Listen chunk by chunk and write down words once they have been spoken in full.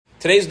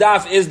Today's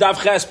daf is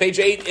daf ches, page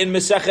 8 in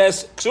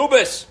Meseches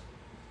Ksubis.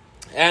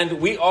 And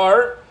we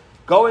are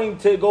going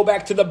to go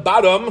back to the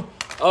bottom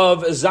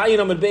of Zayin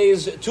Amud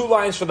Beis. 2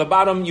 lines from the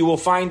bottom, you will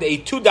find a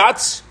 2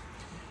 dots.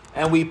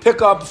 And we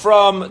pick up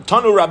from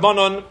Tanu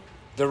Rabbanon,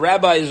 the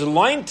rabbi's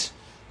leint,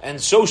 and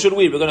so should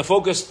we. We're going to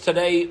focus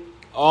today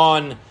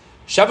on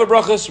Sheva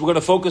Brachos. We're going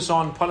to focus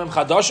on Panim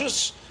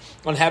Chadashos,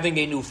 on having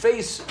a new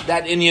face,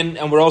 that Inyan,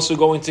 and we're also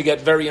going to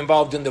get very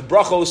involved in the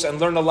brachos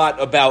and learn a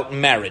lot about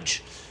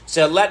marriage.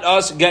 So let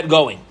us get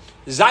going.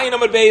 Zayin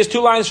Amud Beis, 2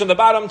 lines from the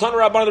bottom. Tanu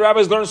Rabbanon, the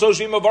rabbis learn so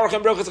Shima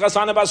Varchem Birchas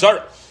Chasanim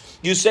Basar.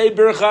 You say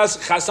Birchas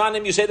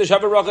Chasanim, you say the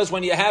Sheva Brachos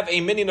when you have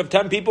a minyan of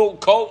 10 people,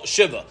 Kol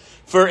Shiva,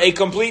 for a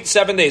complete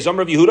 7 days.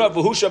 Amr of Yehuda,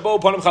 V'hu Shabo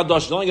Panim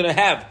Chadash. You're only going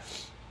to have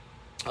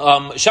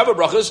Sheva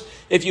Brachos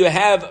if you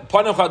have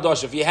Panim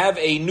Chadash, if you have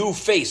a new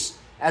face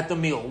at the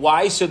meal.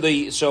 Why? So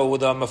the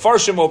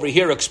Mefarshim over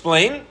here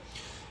explain,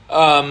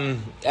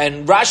 and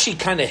Rashi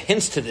kind of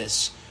hints to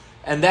this,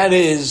 and that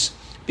is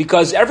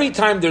because every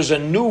time there's a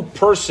new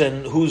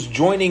person who's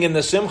joining in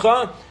the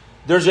simcha,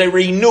 there's a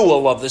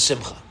renewal of the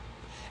simcha,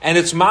 and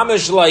it's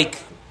mamish like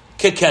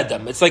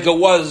kekedem. It's like it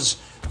was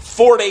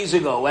 4 days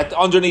ago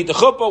underneath the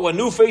chuppah when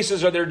new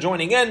faces are there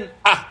joining in.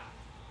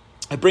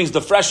 It brings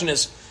the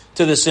freshness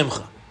to the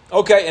simcha.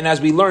 Okay, and as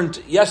we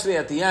learned yesterday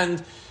at the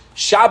end,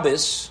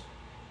 Shabbos,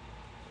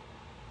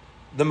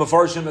 the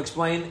Mefarshim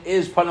explain,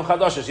 is Panim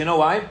Chadashos. You know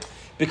why?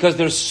 Because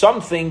there's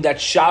something that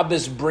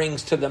Shabbos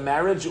brings to the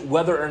marriage,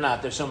 whether or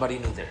not there's somebody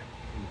new there.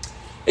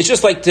 It's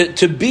just like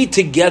to be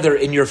together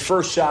in your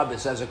first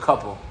Shabbos as a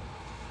couple.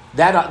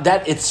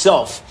 That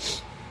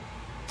itself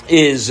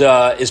is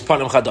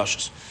Panim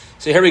Chadashos.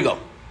 So here we go.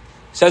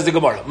 Says the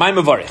Gemara, "My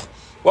Mevarich,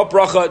 what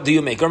bracha do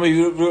you make?" Amar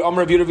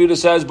Rav Yehuda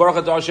says,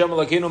 "Baruch atah Hashem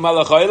Elokeinu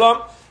melech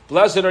haolam."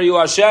 Blessed are you,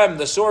 Hashem,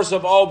 the source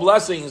of all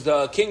blessings,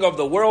 the King of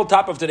the world.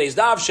 Top of today's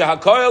daf,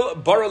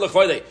 Shehakoil bara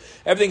l'choylei.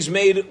 Everything's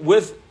made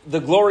with the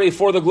glory,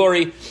 for the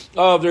glory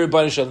of the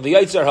Rebbeinu Shalom. The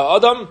Yitzer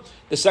HaAdam.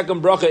 The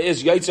second bracha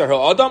is Yitzer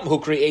HaAdam, who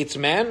creates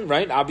man.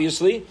 Right?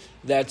 Obviously,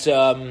 first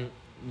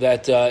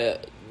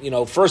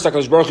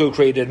HaKadosh Baruch Hu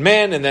created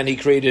man, and then He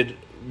created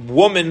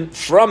woman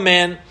from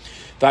man.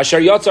 V'asher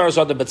Yatzar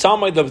Asad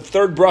B'Tzalmai. The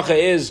third bracha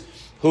is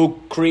who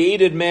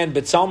created man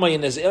B'Tzalmai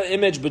in His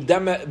image,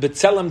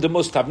 B'Tzelem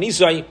Demos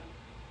Tavnisai.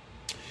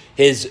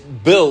 His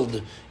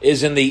build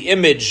is in the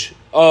image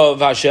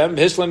of Hashem.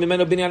 Now,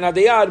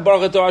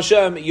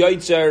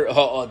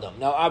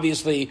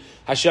 obviously,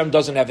 Hashem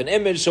doesn't have an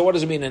image, so what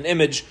does it mean, an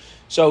image?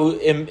 So,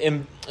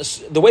 in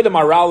the way the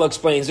Maral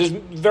explains, there's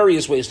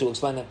various ways to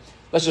explain it.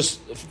 Let's just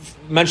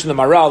mention the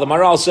Maral. The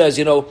Maral says,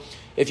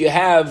 if you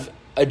have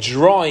a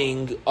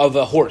drawing of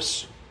a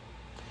horse,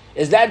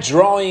 is that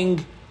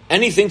drawing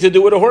anything to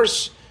do with a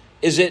horse?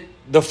 Is it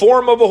the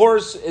form of a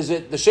horse? Is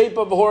it the shape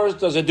of a horse?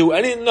 Does it do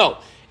anything? No.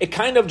 It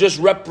kind of just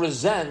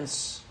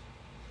represents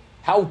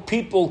how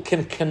people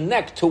can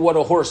connect to what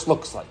a horse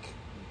looks like.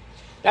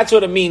 That's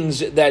what it means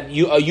that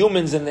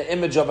humans in the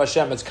image of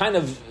Hashem. It's kind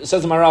of,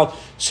 says the Maharal,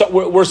 so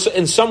we're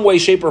in some way,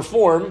 shape, or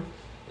form,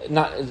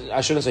 not in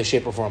a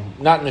shape or form,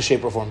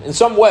 in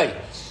some way,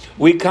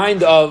 we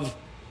kind of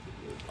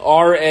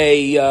are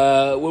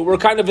we're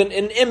kind of an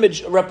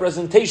image, a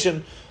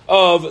representation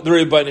of the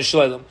Rebbeinu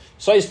Shalom.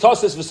 So he's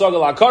Tosis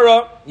v'Sagal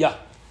Akara. Yeah.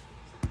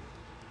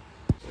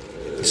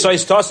 So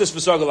he's Tosis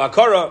v'Sagal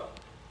Akara.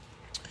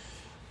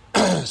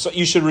 So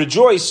you should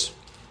rejoice,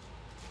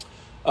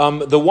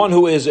 the one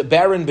who is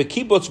barren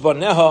b'kibbutz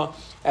baneha,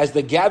 as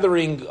the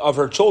gathering of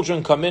her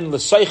children come in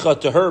l'seicha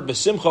to her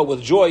b'simcha,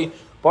 with joy.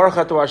 Baruch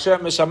atah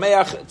Hashem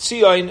misameach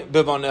tzion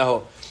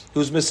bevaneho.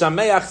 Who's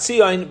misameach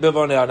tzion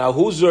bevaneho. Now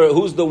who's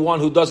the one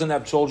who doesn't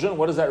have children?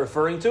 What is that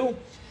referring to?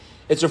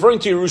 It's referring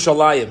to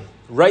Yerushalayim.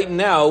 Right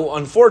now,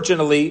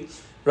 unfortunately,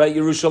 right,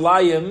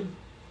 Yerushalayim,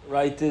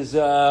 right, is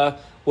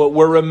what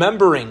we're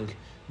remembering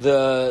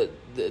the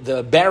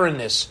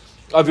barrenness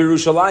of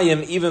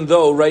Yerushalayim, even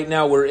though right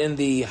now we're in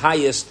the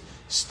highest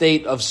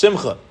state of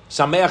simcha.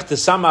 Sameach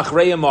tesamach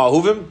reim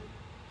ahuvim.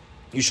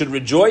 You should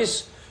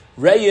rejoice.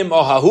 Reim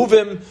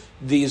ahuvim,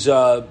 these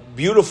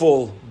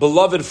beautiful,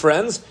 beloved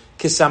friends.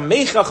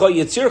 Kisamechacha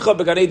yitzircha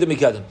began Eden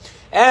mikadem.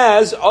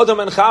 As Adam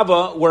and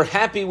Chava were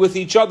happy with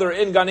each other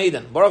in Gan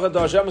Eden. Baruch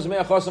atah Hashem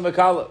zmeach chasam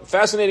v'kala.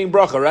 Fascinating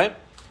bracha, right?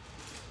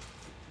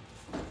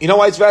 You know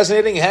why it's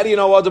fascinating? How do you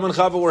know Adam and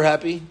Chava were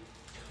happy?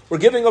 We're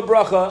giving a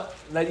bracha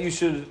that you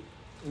should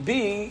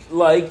be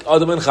like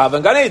Adam and Chava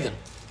in Gan Eden.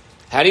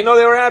 How do you know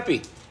they were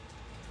happy?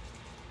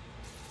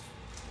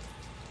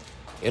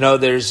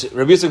 There's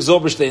Rabbi Yitzchak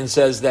Zilberstein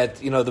says that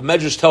the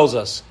Medrash tells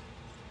us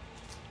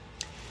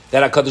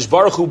that HaKadosh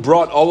Baruch Hu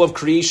brought all of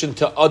creation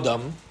to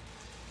Adam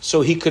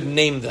so he could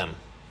name them.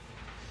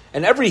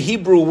 And every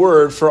Hebrew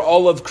word for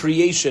all of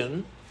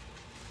creation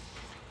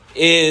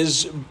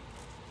is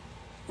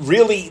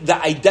really the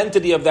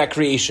identity of that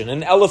creation.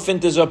 An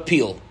elephant is a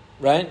peel,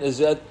 right? Is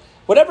that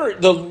whatever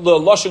the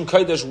Lashon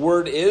Kodesh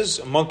word is?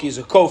 A monkey is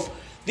a kof.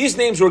 These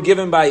names were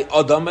given by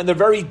Adam, and they're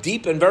very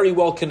deep and very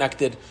well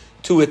connected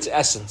to its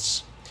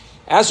essence.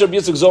 As Rabbi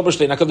Yitzchak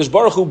Zilberstein, HaKadosh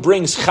Baruch Hu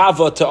brings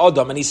Chava to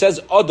Adam, and he says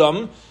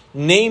Adam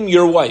name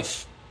your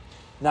wife.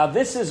 Now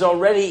this is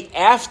already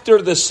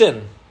after the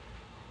sin.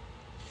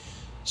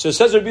 So it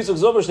says Rabbi Yitzchak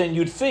Zilberstein,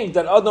 you'd think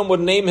that Adam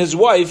would name his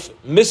wife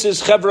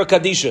Mrs. Chevra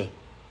Kadisha.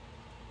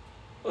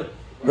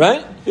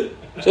 Right?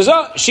 Says,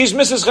 she's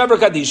Mrs. Chevra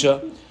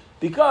Kadisha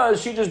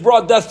because she just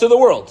brought death to the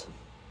world.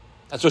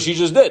 That's what she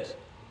just did.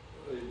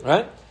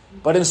 Right?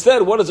 But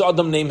instead, what does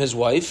Adam name his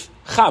wife?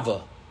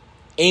 Chava.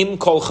 Aim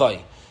Kol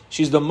Chai.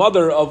 She's the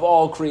mother of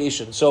all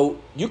creation. So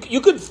you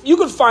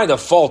could find a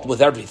fault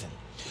with everything.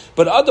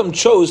 But Adam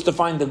chose to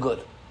find the good.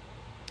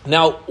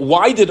 Now,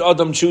 why did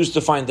Adam choose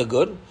to find the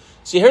good?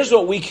 See, here's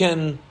what we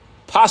can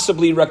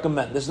possibly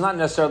recommend. This is not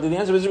necessarily the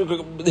answer,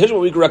 but here's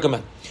what we can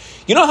recommend.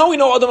 You know how we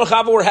know Adam and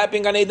Chava were happy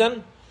in Gan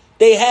Eden?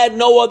 They had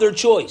no other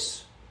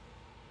choice.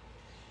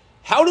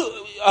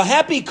 A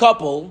happy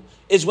couple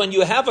is when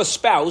you have a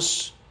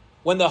spouse,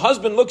 when the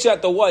husband looks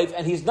at the wife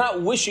and he's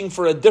not wishing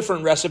for a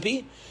different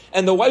recipe,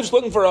 and the wife's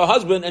looking for a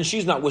husband and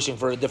she's not wishing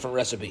for a different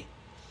recipe.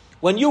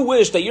 When you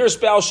wish that your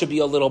spouse should be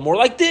a little more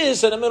like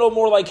this, and a little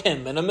more like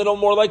him, and a little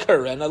more like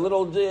her, and a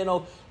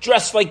little,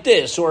 dress like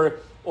this, or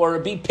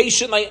be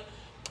patient like...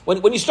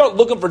 When you start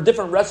looking for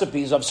different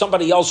recipes of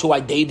somebody else who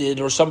I dated,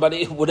 or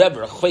somebody,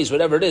 whatever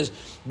it is,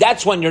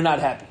 that's when you're not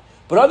happy.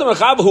 But Adam and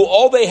Chava, who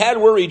all they had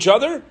were each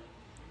other,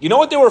 you know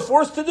what they were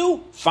forced to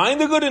do?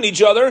 Find the good in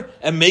each other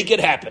and make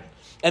it happen.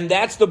 And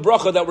that's the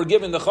bracha that we're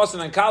giving the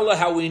Chassan and Kala,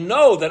 how we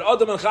know that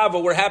Adam and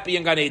Chava were happy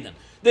in Gan Eden.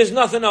 There's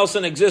nothing else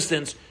in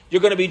existence.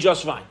 You're going to be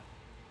just fine.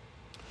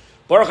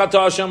 Baruch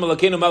atah Hashem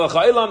Elokeinu melech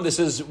ha'olam. This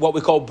is what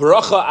we call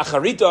bracha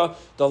acharita,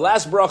 the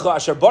last bracha.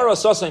 Asher bara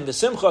sasaim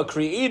v'simcha,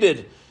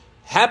 created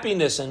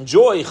happiness and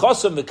joy.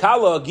 Chasam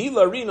v'kala,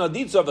 gila, rina,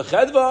 ditza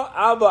v'chedva,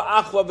 ava,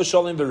 achva,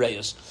 v'shalim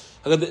v'reyos.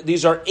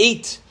 These are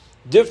 8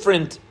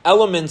 different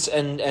elements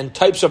and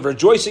types of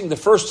rejoicing. The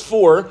first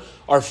 4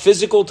 are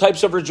physical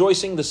types of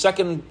rejoicing. The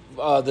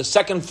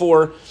second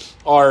 4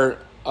 are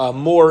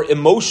more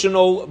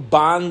emotional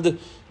bond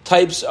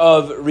types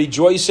of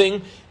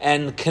rejoicing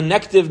and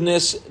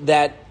connectiveness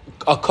that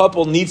a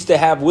couple needs to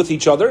have with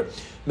each other.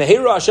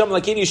 Mehira Hashem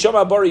lakini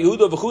shama bar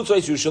Yehuda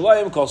v'chutzos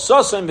Yerushalayim kol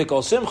sasem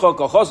v'kol simcha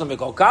kol chasam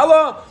v'kol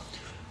kala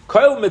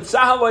kol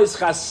mitzahalois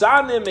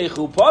chasanim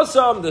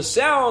mechupasam, the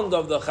sound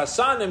of the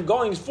chasanim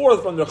going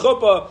forth from their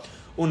chuppah,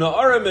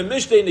 una'arim and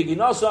mishtei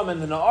neginasam,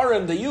 and the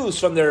na'arim, the youths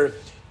from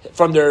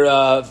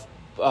their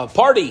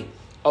party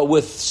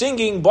with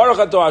singing Baruch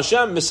atah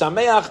Hashem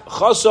misameach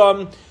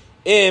chasam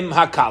im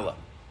hakala.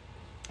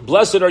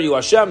 Blessed are you,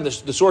 Hashem,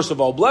 the source of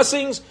all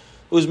blessings,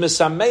 who's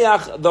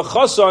misameach the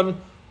chasan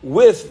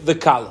with the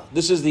kala.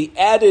 This is the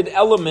added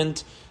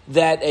element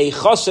that a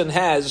chasan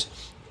has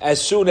as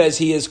soon as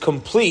he is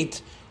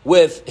complete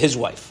with his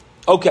wife.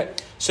 Okay,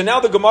 so now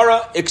the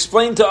Gemara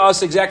explained to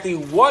us exactly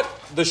what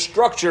the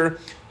structure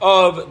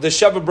of the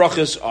Sheva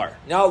Brachas are.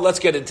 Now let's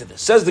get into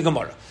this. Says the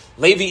Gemara,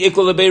 Levi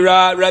ikla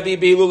lebeira Rabbi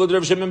Beilul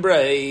Rav Shimon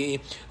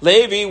Brei.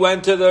 Levi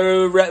went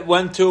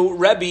to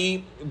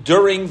Rebbe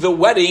during the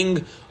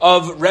wedding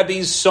of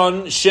Rebbe's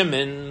son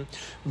Shimon.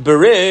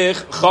 Berich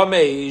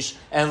chamesh,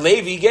 and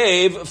Levi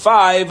gave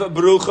 5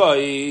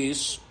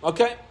 bruchos.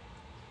 Okay,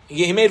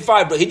 he made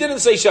 5, but he didn't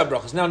say Sheva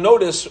Brachas. Now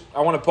notice,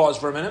 I want to pause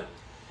for a minute.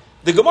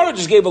 The Gemara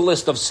just gave a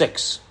list of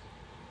 6.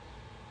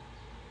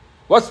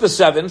 What's the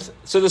 7th?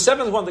 So the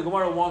 7th one the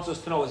Gemara wants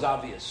us to know is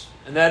obvious,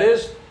 and that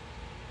is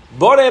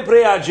Bore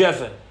Priya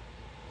Jefen.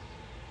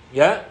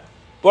 Yeah?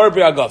 Bore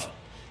Priya Gofen.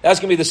 That's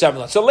going to be the 7th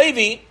one. So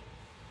Levi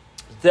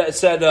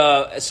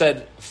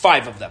said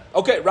 5 of them.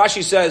 Okay,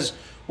 Rashi says,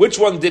 which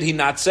one did he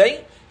not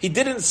say? He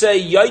didn't say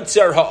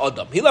Yaitzer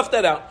Ha'adam. He left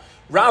that out.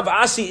 Rav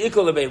Asi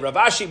Ikalebe, Rav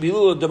Ashi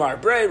Bilul Demar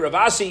Brei. Rav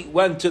Asi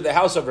went to the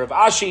house of Rav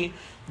Ashi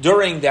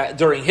during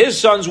his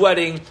son's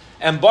wedding,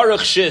 and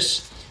Baruch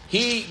Shis,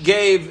 he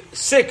gave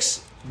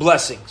 6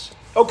 blessings.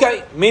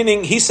 Okay,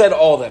 meaning he said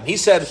all of them. He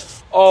said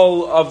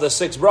all of the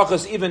 6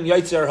 brachas, even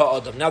Yaitzer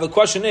Ha'adam. Now the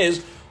question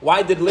is,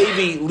 why did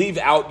Levi leave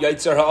out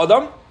Yaitzer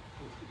Ha'adam?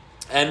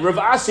 And Rav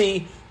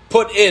Asi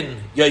put in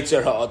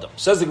Yaitzer Ha'adam.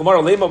 Says the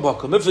Gemara,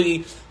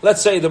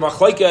 let's say the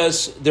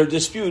machlaikas, their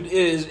dispute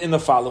is in the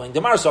following.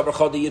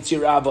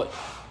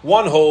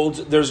 One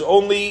holds there's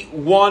only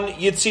one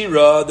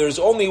Yitzira, there's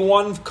only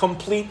one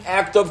complete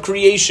act of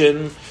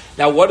creation.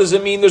 Now what does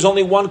it mean there's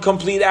only one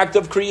complete act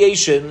of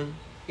creation?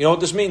 You know what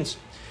this means?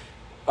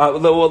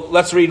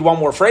 Let's read one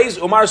more phrase.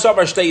 Umar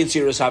Sabar Shtei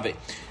Yitziras Have.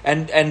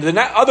 And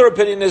the other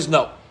opinion is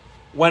no.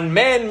 When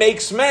man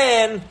makes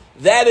man,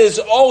 that is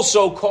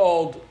also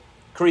called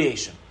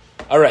creation.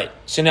 All right,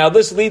 so now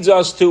this leads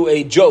us to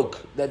a joke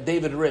that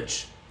David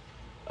Rich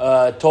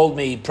told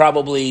me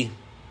probably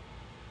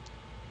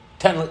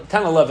 10,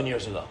 11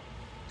 years ago.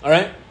 All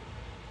right?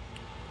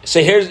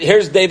 So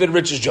here's David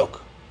Rich's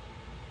joke.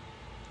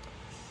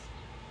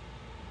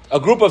 A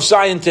group of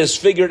scientists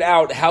figured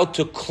out how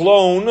to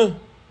clone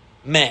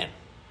man.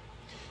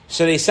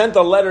 So they sent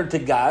a letter to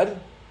God,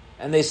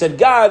 and they said,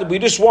 God, we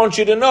just want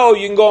you to know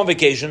you can go on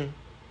vacation.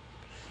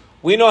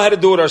 We know how to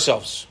do it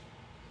ourselves.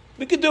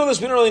 We could do this,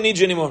 we don't really need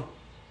you anymore.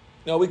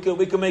 No, we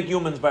could make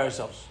humans by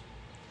ourselves.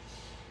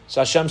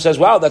 So Hashem says,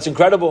 wow, that's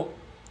incredible.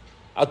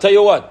 I'll tell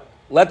you what,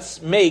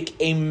 let's make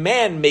a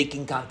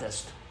man-making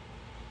contest.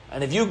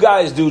 And if you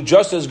guys do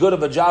just as good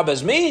of a job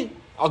as me,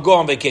 I'll go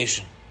on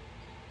vacation.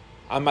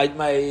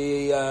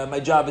 My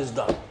job is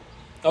done.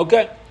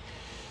 Okay?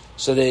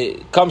 So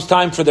comes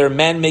time for their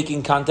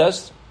man-making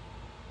contest.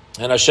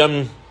 And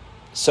Hashem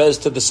says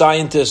to the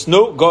scientists,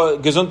 no, go,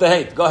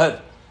 Gesundheit, go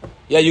ahead.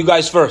 Yeah, you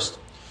guys first.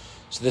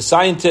 So the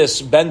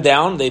scientists bend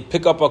down, they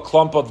pick up a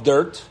clump of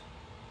dirt,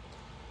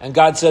 and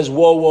God says,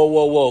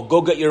 whoa,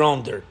 go get your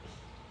own dirt.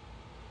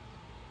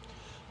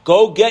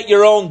 Go get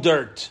your own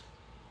dirt.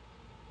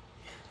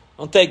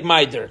 Don't take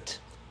my dirt.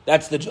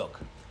 That's the joke.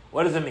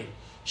 What does it mean?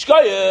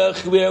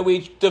 Shkoyach, where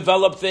we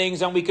develop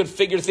things and we could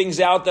figure things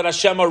out that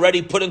Hashem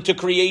already put into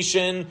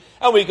creation,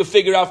 and we could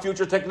figure out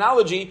future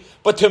technology,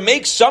 but to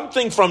make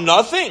something from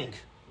nothing,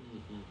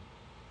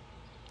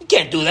 you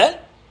can't do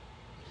that.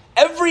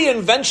 Every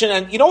invention,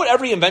 and you know what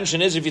every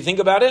invention is if you think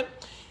about it?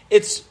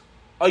 It's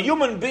a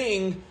human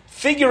being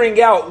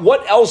figuring out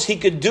what else he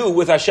could do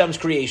with Hashem's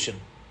creation.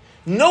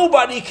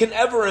 Nobody can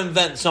ever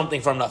invent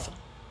something from nothing.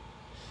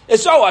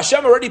 It's,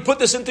 Hashem already put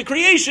this into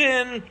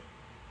creation.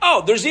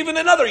 Oh, there's even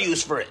another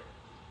use for it.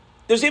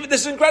 This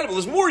is incredible.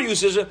 There's more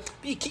uses.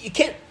 You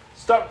can't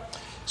start.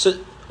 So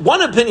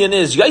one opinion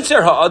is,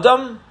 Yetzer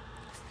HaAdam,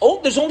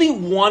 there's only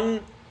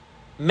one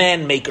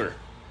man maker.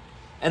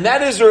 And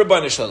that is the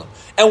Ribbono Shel Olam.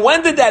 And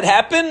when did that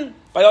happen?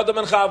 By Adam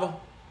and Chava.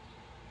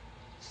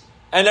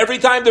 And every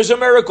time there's a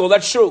miracle,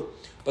 that's true.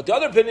 But the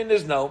other opinion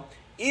is no.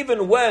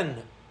 Even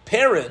when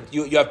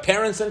you have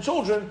parents and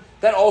children,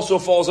 that also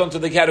falls under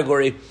the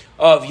category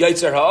of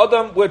Yetzer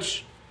HaAdam,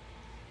 which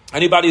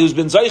anybody who's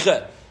been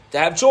Zeicha to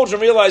have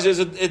children realizes,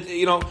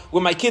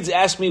 when my kids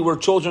ask me where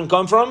children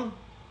come from,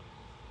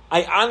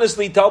 I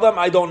honestly tell them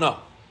I don't know.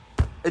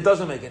 It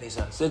doesn't make any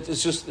sense.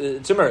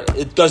 It's a miracle.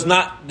 It does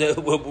not, I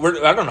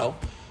don't know.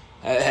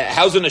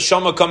 How's an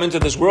neshama come into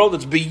this world?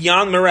 It's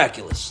beyond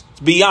miraculous.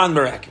 It's beyond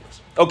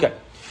miraculous. Okay.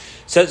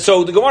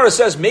 So the Gemara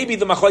says maybe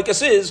the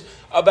machlekes is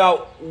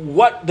about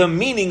what the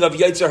meaning of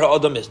Yetzer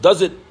HaAdam is.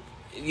 Does it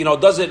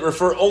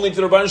refer only to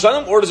the Ribbono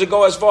Shel Olam, or does it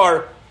go as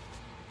far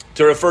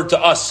to refer to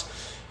us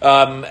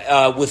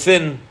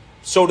within,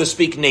 so to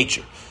speak,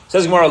 nature?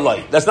 Says Gemara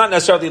light. That's not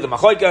necessarily the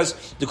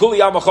machlekes. The kuli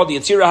yamachad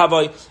yitzira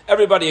havai.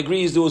 Everybody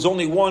agrees there was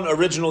only one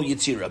original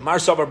yitzira. Mar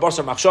savar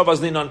basar machshava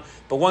zlinan.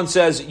 But one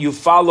says you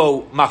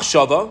follow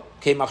machshava.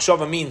 Okay,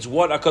 machshava means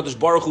what Hakadosh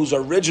Baruch Hu's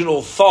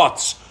original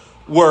thoughts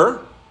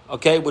were.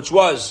 Okay, which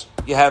was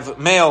you have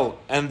male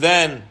and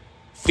then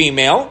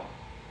female.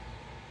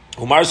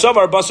 Umar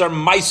savar basar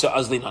maisa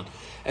azlinan.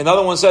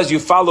 Another one says you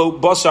follow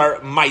basar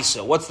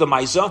maisa. What's the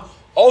maisa?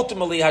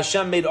 Ultimately,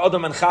 Hashem made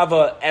Adam and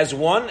Chava as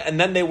one, and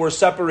then they were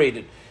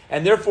separated.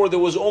 And therefore, there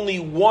was only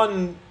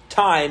one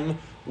time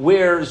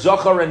where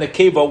Zachar and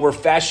Nekeva were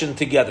fashioned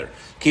together.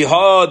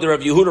 Kihad, Rav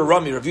Yehuda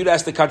Rami. Rav Yehuda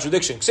asked the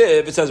contradiction.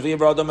 Ksiv, it says,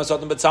 V'yivra Adam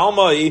Esadim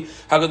B'tzalmai,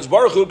 HaKadosh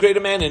Baruch Hu created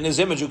a man in his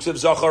image. Ksiv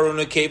Zachar and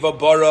Nekeva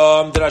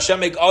Baram. Did Hashem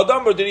make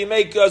Adam, or did he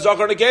make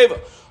Zachar and Nekeva?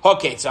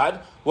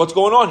 HaKetzad. What's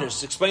going on here?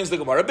 This explains the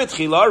Gemara.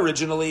 B'tchila,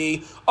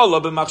 originally,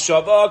 Allah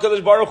b'machshava,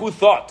 HaKadosh Baruch Hu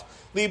thought.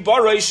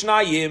 Li'barei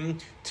shnayim,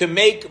 to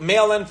make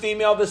male and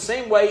female the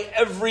same way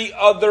every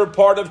other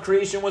part of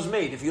creation was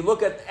made. If you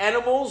look at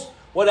animals,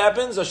 what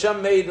happens?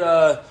 Hashem made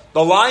the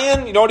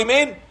lion, you know what he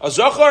made? A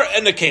zachar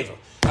and a keva.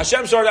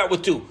 Hashem started out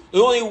with two.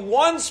 There's only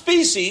one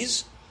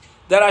species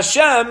that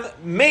Hashem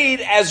made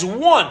as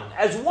one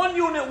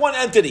unit, one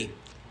entity.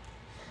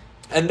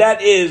 And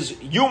that is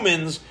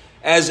humans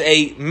as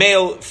a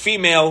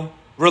male-female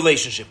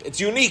relationship. It's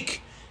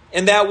unique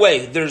in that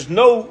way.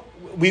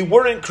 We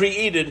weren't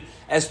created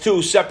as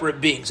two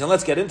separate beings. And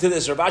let's get into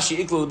this. Rav Ashi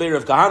Ikla L'Bei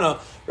Rav Kahana.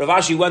 Rav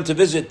Ashi went to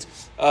visit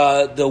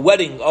the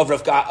wedding of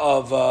Rav Ashi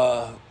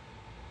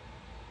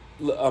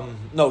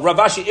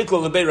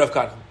Ikla L'Bei Rav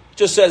Kahana.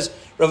 Just says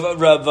Rav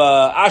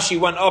Ashi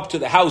went up to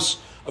the house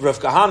of Rav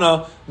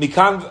Kahana.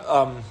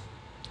 Mikan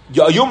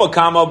Yuma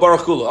Kama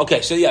Baruch Kula.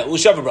 Okay, so yeah,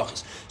 Sheva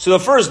Brachas. So the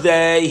first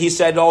day he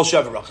said all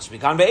Sheva Brachas.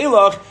 Mikan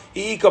Ve'ilach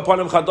Iika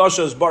Panim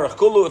Chadashos Baruch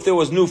Kulu. If there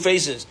was new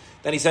faces,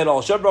 then he said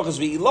all Sheva Brachas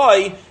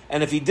Ve'ilai.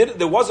 And if he did,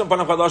 there wasn't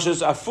Panim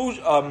Chadashos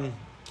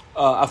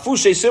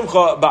Afushe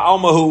Simcha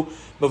Ba'almahu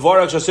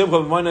Mevarach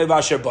Shasimcha B'Maynei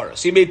V'Asher Bara.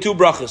 So he made two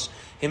brachas.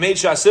 He made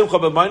Shasimcha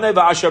B'Maynei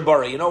V'Asher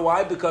Bara. You know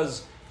why?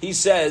 Because he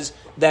says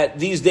that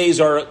these days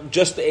are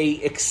just a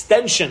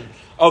extension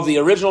of the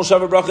original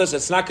Sheva Brachas.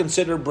 It's not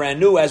considered brand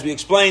new, as we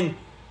explained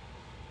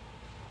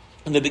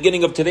in the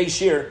beginning of today's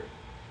shir.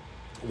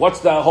 What's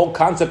the whole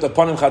concept of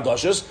Panim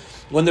Chadashos?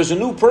 When there's a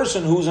new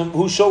person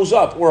who shows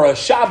up, or a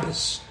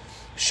Shabbos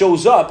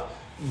shows up,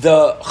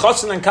 the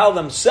Chassan and Kal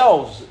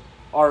themselves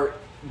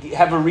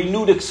have a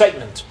renewed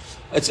excitement.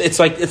 It's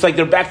like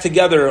they're back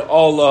together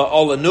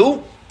all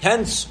anew.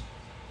 Hence,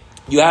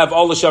 you have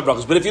all the Sheva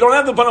Brachas. But if you don't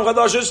have the Panim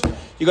Chadashos,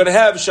 you're going to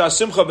have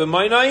Shasimcha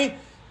B'Maynai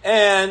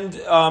and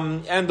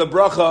the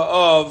bracha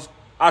of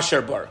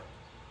Asher Bar.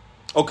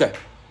 Okay.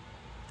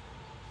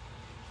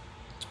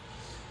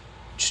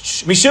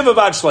 Mishiva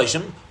Vad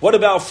Shleishim. What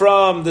about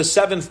from the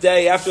 7th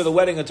day after the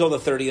wedding until the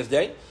 30th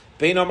day?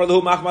 Whether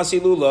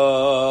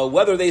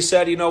they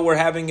said, we're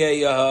having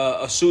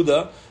a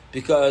Suda,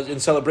 because in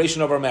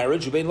celebration of our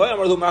marriage, after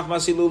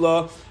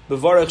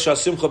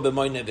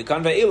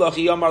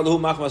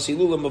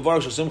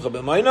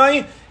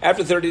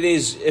 30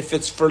 days, if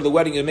it's for the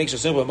wedding, it makes a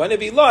simcha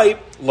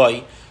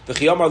b'mayne.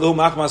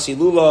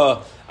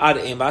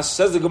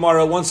 Says the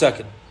Gemara, 1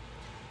 second.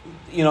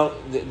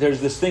 There's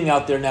this thing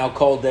out there now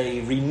called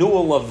a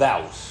renewal of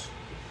vows.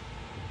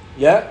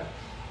 Yeah?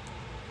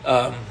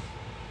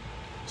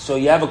 So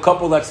you have a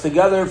couple that's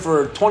together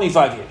for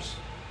 25 years.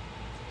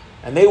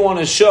 And they want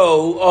to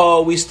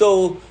show, we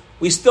still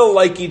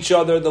like each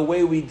other the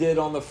way we did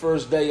on the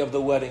first day of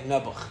the wedding,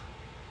 Nebuch.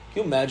 Can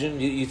you imagine?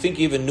 You think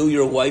you even knew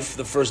your wife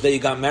the first day you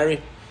got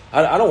married?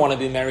 I don't want to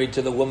be married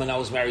to the woman I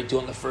was married to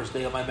on the first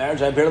day of my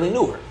marriage. I barely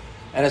knew her.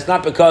 And it's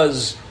not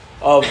because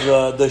of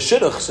the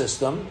shidduch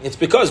system. It's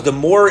because the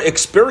more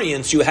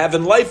experience you have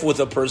in life with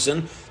a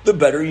person, the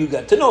better you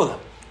get to know them.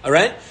 All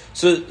right?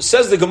 So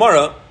says the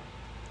Gemara,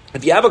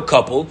 if you have a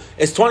couple,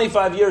 it's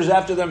 25 years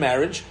after their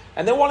marriage,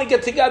 and they want to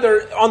get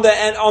together on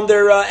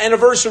their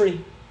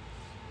anniversary.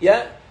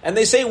 Yeah? And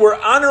they say, we're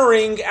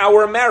honoring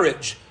our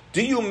marriage.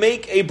 Do you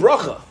make a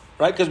bracha?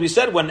 Right? Because we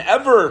said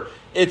whenever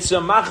it's a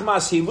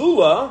machmas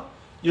hilula,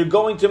 you're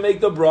going to make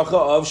the bracha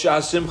of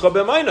shahasimcha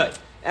b'maynai.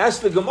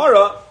 Ask the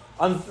Gemara,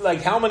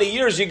 how many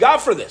years you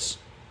got for this?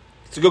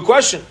 It's a good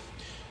question.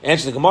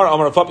 Answer the Gemara,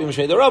 Amar Papi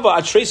Mishmei Darabba,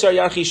 Atreisar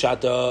Yarchi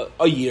Shata,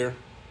 a year.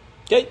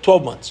 Okay,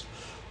 12 months.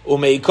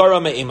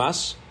 Umeikara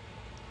me'imas.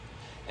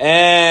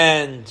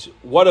 And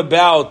what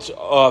about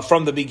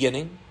from the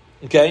beginning?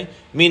 Okay,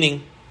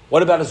 meaning,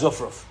 what about a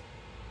zufruf?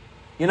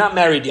 You're not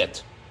married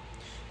yet.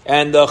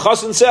 And the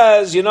chassan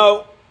says,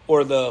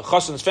 or the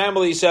chassan's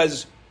family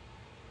says,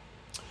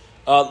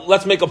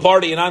 let's make a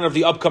party in honor of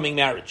the upcoming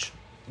marriage.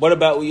 What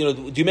about,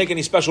 do you make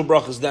any special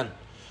brachas then?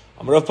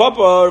 Rav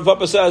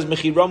Papa says,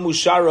 Mechiram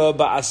Mushara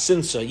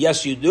ba'asinsa.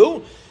 Yes, you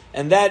do.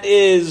 And that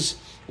is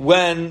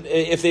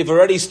if they've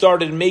already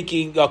started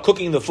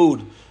cooking the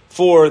food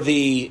for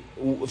the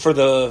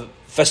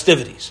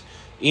festivities.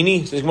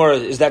 Ini, says Gemara,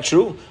 is that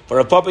true? For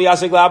Rav Papa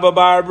Yasek Laba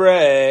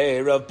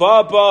Barbre, Rav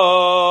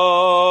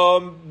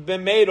Papa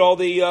made all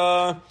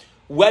the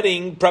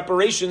wedding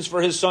preparations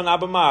for his son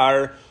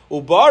Abamar.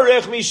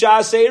 Ubarich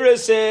Mishas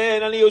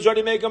Erisin, and he was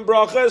already making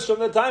brachas from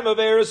the time of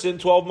Erisin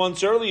 12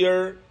 months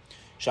earlier.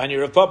 Shani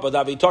Rav Papa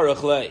Davi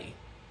Tarach Lei.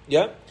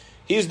 Yeah?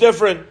 He's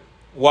different.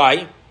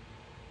 Why?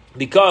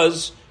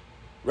 Because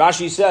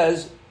Rashi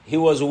says he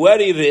was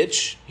very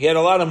rich, he had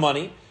a lot of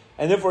money,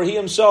 and therefore he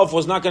himself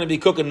was not going to be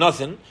cooking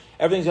nothing.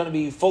 Everything's going to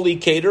be fully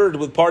catered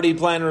with party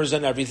planners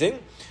and everything.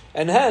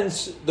 And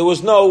hence, there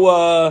was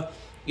no,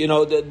 it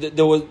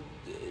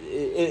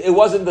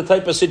wasn't the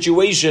type of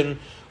situation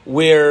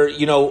where,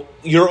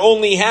 you're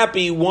only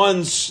happy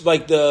once,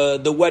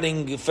 the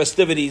wedding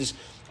festivities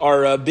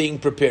are being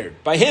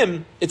prepared. By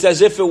him, it's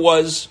as if it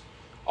was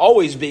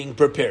always being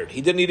prepared.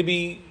 He didn't need to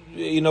be,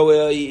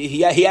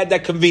 he had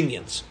that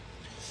convenience.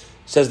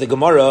 Says the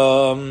Gemara,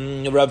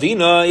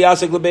 Ravina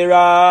Yasek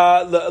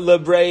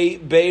Lebrei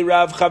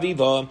Beirav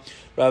Chaviva.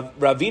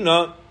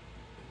 Ravina,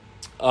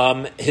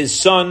 his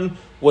son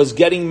was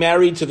getting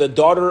married to the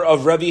daughter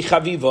of Revi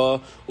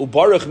Chaviva.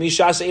 Ubarach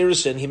Mishas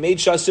Erisin. He made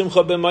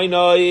Shasimcha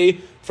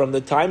b'maynai from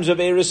the times of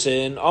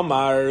Erisin.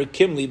 Amar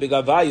Kimli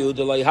Begavayu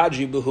Delay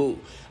Haji Behu.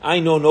 I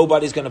know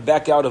nobody's going to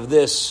back out of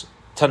this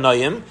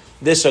Tanayim,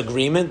 this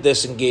agreement,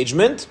 this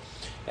engagement,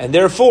 and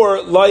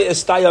therefore Lai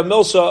Estaya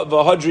Milsa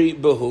Vahadri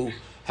Behu.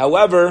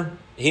 However,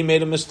 he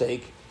made a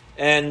mistake,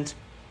 and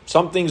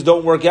some things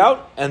don't work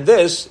out, and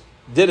this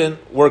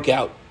didn't work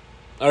out.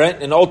 All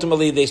right, and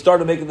ultimately they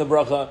started making the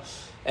bracha,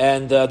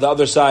 and the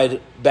other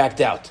side backed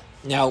out.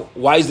 Now,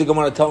 why is the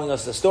Gemara telling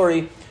us the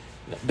story?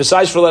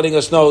 Besides for letting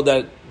us know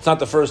that it's not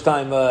the first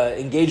time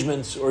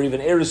engagements or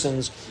even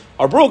erisins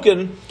are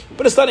broken,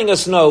 but it's letting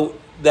us know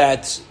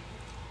that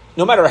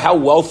no matter how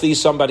wealthy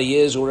somebody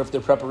is, or if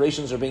their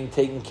preparations are being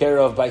taken care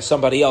of by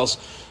somebody else,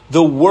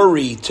 the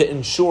worry to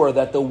ensure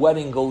that the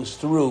wedding goes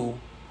through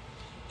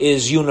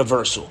is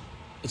universal.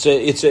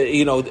 It's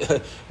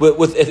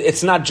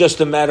not just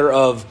a matter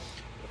of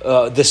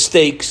the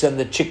steaks and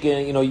the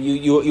chicken.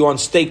 You on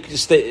steak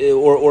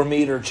or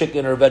meat or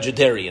chicken or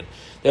vegetarian.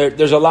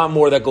 There's a lot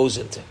more that goes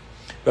into it.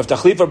 Rav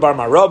Tachlifa Bar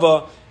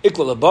Marava,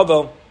 Ikla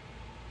Lebava,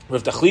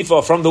 Rav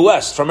Tachlifa from the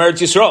west, from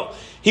Eretz Yisrael.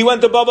 He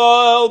went to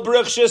Babel,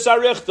 Brichshis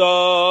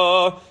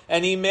Arichta,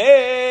 and he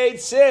made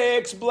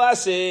 6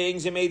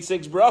 blessings. He made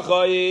 6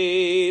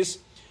 brachos.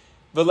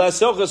 But the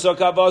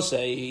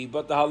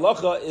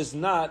halacha is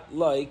not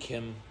like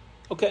him.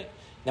 Okay.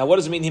 Now, what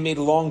does it mean he made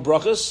long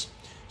brachos?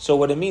 So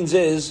what it means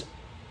is,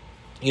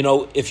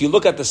 if you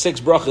look at the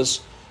 6 brachos,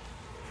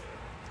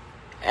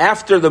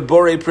 after the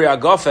Borei Pri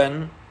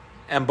Agafen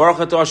and Baruch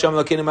Atah Hashem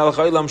Elokeinu Melech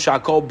Haolam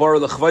Shakol Bar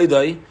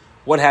L'Chvaydai,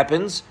 what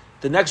happens?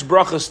 The next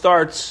bracha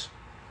starts.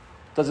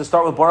 Does it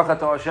start with Baruch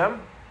Atah Hashem?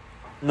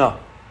 No.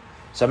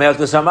 Sameach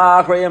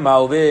L'Samach Re'em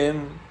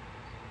Malvim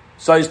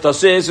Sais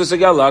Tasis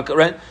V'Segalak.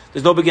 Right?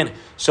 There's no beginning.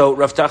 So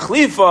Rav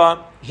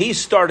Tachlifa, he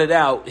started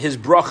out his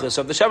brachas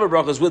of the Sheva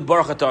brachas with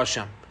Baruch Atah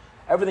Hashem.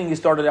 Everything he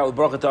started out with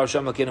Baruch Atah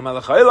Hashem Elokeinu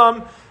Melech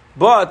Haolam,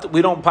 but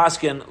we don't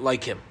paskin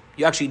like him.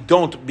 You actually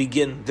don't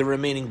begin the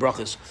remaining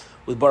brachas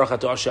with Baruch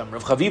Atah Hashem.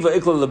 Rav Chaviva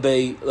Ikla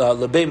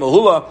Lebei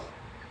Mahula.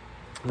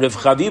 Rav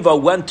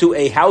Chaviva went to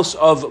a house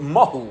of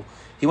Mahul.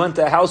 He went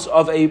to a house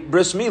of a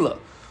bris milah.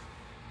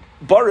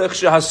 Baruch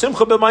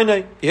shehasimcha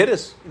b'maynei. You hear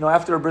this?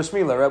 After a bris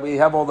milah, right? We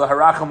have all the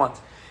harachamot.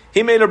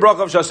 He made a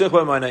bracha of shehasimcha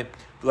b'maynei.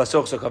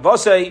 V'lasoch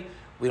sakavosei.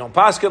 We don't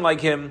paskin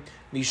like him.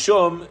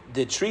 Mishum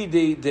de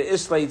tridi de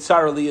islay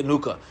tzarali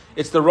anuka.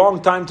 It's the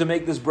wrong time to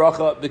make this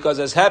bracha because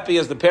as happy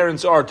as the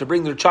parents are to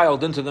bring their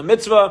child into the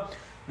mitzvah,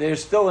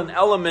 there's still an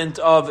element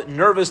of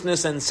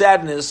nervousness and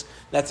sadness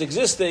that's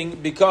existing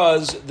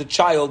because the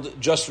child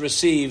just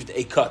received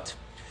a cut.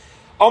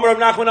 Rav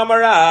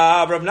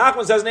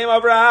Nachman says name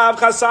of Rav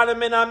Chasanim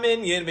min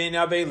aminyin min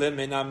avelim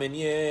min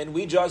aminyin.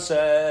 We just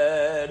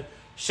said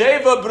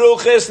Sheva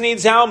Bruchis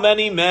needs how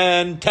many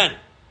men? 10.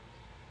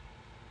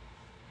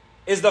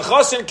 Is the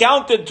chasen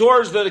counted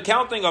towards the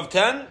counting of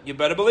 10? You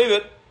better believe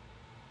it.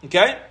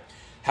 Okay?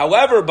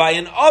 However, by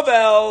an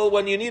avel,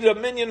 when you need a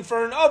minyan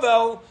for an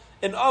avel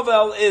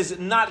is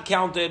not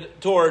counted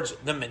towards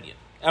the minyan.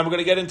 And we're going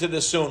to get into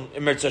this soon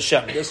in Mirz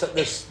Hashem.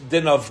 This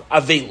din of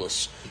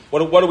avelus.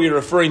 What are we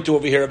referring to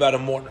over here about a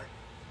mourner?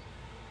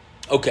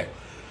 Okay.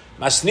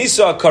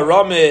 Masnisa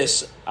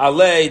karamis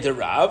alei de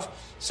Rav.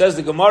 Says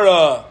the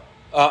Gemara...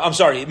 I'm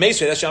sorry,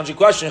 Meisvei, that's your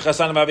question.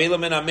 Chasanim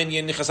avelim in a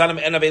minyan, chasanim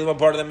en avelim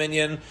part of the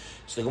minyan.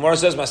 So the Gemara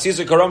says,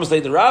 Masisa karamis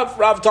lei de Rav.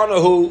 Rav Tana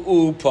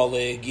hu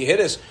polig. You hear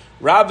this?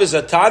 Rav is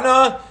a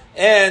Tana,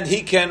 and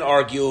he can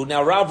argue.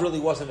 Now, Rav really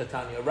wasn't a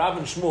Tana. Rav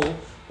and Shmuel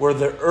were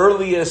the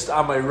earliest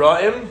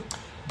Amayraim,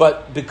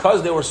 but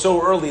because they were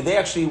so early, they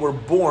actually were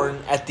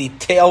born at the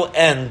tail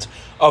end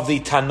of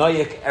the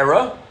Tanaic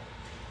era,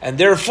 and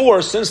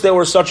therefore, since they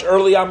were such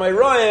early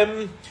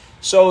Amayraim,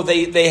 so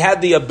they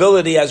had the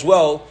ability as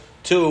well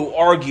to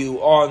argue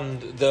on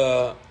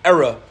the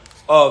era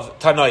of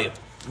Tanaim,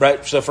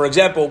 right? So, for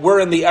example,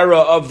 we're in the era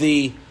of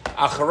the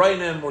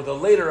Acharainim or the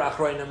later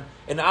Acharainim,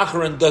 and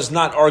Acharon does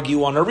not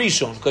argue on a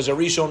Rishon because a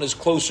Rishon is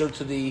closer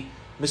to the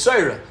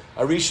Messiah.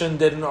 A Rishon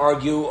didn't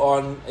argue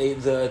on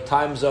the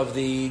times of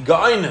the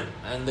Ga'ainim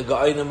and the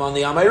Ga'ainim on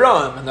the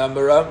Amayram and the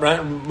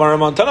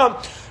Maram on Tanam.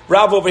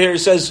 Rav over here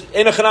says,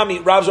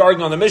 Enochanami, Rav's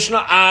arguing on the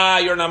Mishnah.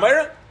 You're an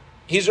Amayra?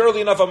 He's early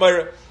enough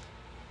Amayra.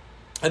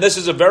 And this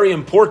is a very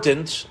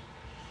important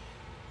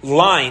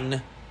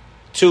line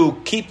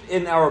to keep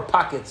in our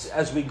pockets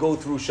as we go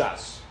through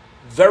Shas.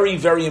 Very,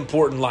 very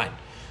important line.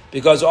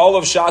 Because all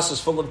of Shas is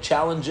full of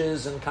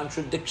challenges and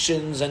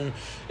contradictions and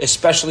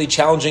especially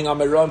challenging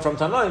Amiram from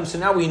Tanaim. So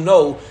now we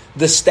know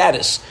the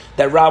status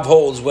that Rav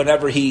holds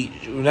whenever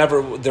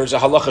there's a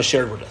halacha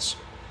shared with us.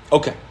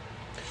 Okay.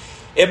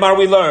 Imar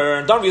we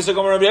learn. You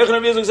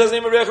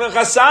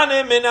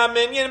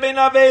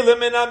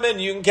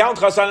can count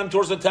chasanim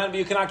towards the 10, but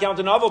you cannot count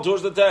the novel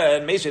towards the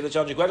 10. Meisvei, the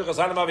challenging question.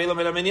 Chasanim avelim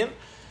and a minyan.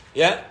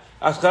 Yeah,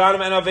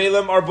 chasanim and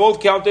avelim are both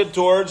counted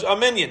towards a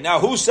minyan. Now,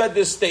 who said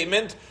this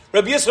statement?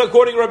 Rabbi Yitzchak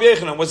quoting Rabbi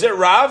Yechanan. Was it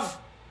Rav?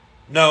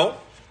 No.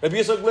 Rabbi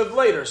Yitzchak lived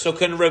later. So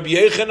can Rabbi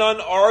Yechanan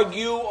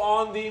argue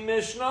on the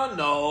Mishnah?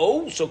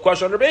 No. So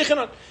question on Rabbi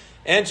Yechanan.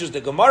 Answers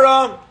the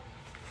Gemara.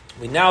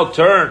 We now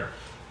turn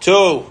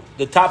to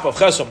the top of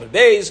Chesam and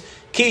Beis.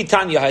 Ki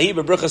Tanya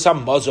Ha'iba Birchas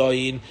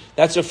HaMazayin.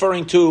 That's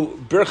referring to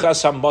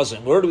Birchas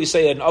HaMazin. Where do we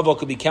say an aval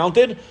could be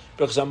counted?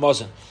 Birchas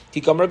HaMazin. Ki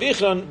Kam Rabbi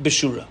Yechanan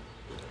B'Shura.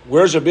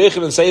 Where's Rabbi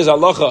Yechanan says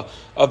halacha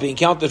of being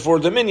counted for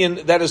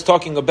dominion? That is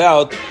talking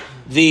about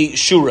the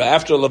Shura.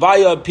 After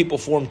Levaya, people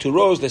form two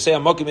rows. They say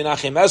Amakim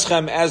Menachem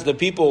Eschem as the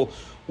people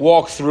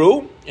walk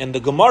through. And the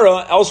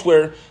Gemara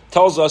elsewhere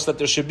tells us that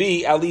there should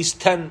be at least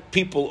 10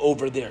 people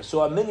over there. So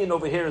a minyan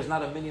over here is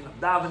not a minyan of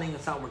davening.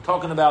 That's not what we're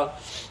talking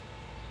about.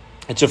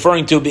 It's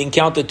referring to being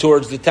counted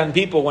towards the 10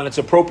 people when it's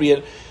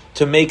appropriate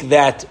to make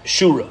that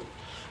Shura.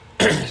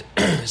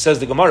 Says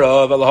the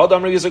Gemara, do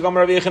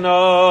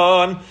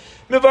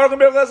you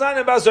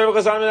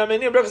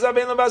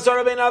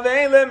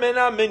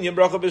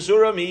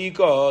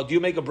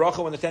make a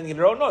bracha when the 10 in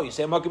a row? No, you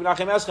say Makim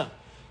Menachem Eschem.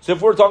 So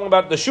if we're talking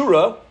about the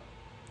Shura,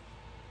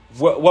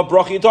 what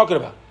bracha are you talking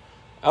about?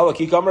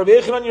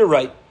 You're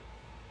right.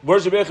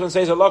 Where's Rabbi Yechanan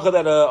says halacha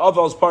that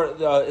aval's part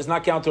is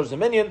not counted towards the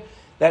minyan?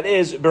 That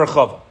is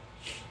berchava.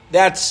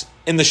 That's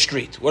in the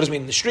street. What does it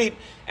mean in the street?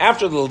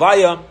 After the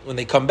levaya, when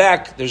they come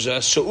back, there's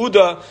a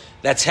seuda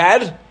that's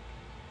had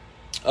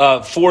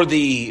for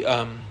the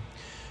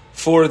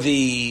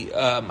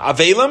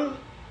avelim,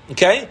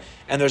 okay,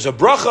 and there's a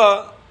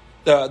bracha.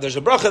 There's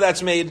a bracha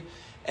that's made,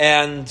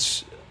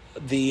 and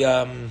the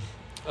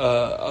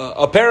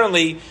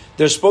apparently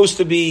there's supposed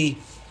to be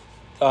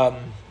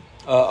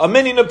a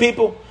minyan of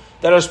people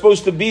that are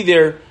supposed to be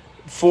there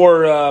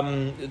for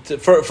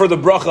the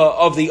bracha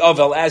of the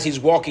avel as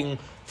he's walking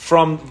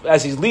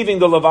as he's leaving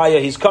the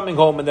levaya, he's coming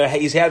home, and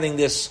he's having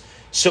this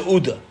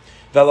seuda.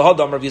 Now,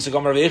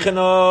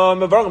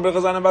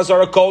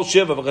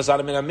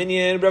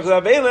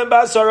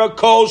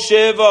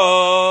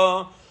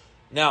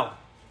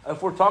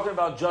 if we're talking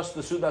about just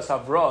the Sudas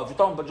Havra, if you're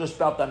talking about just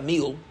about that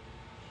meal,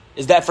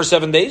 Is that for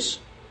 7 days?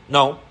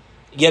 No.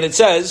 Yet it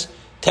says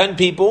 10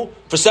 people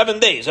for 7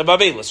 days of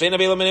Avelis.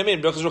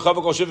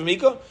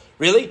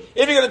 Really? If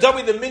you're going to tell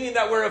me the minyan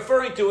that we're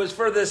referring to is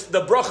for this,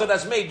 the bracha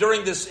that's made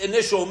during this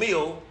initial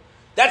meal,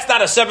 that's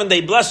not a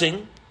 7-day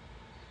blessing.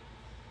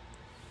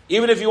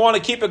 Even if you want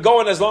to keep it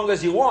going as long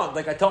as you want,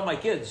 like I tell my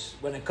kids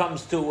when it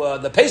comes to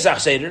the Pesach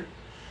Seder,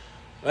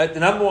 right? The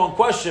number one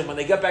question when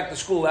they get back to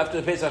school after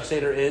the Pesach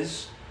Seder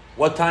is,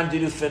 what time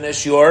did you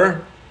finish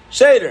your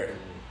Seder?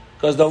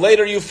 Because the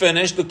later you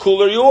finish, the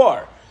cooler you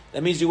are.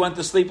 That means you went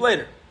to sleep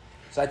later.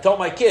 So I tell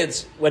my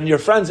kids, when your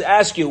friends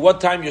ask you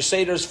what time your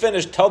Seder is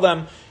finished, tell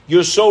them,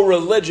 you're so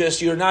religious,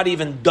 you're not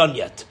even done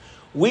yet.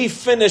 We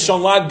finish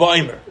on Lag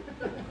Ba'omer.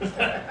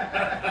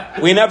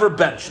 We never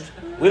benched.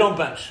 We don't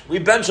bench. We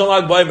bench on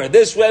Lag Ba'omer.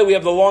 This way we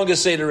have the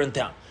longest Seder in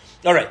town.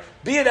 All right.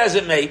 Be it as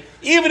it may,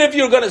 even if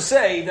you're going to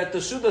say that the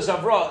Sudas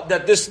Avra,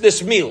 that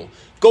this meal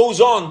goes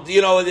on,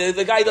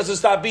 the guy doesn't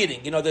stop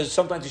eating. There's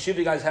sometimes the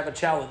Shiva guys have a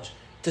challenge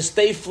to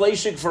stay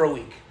fleshig for a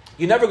week.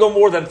 You never go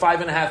more than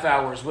 5.5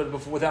 hours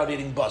without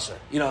eating basar.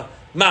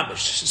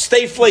 Mamish.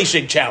 Stay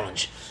fleshig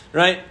challenge.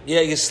 Right?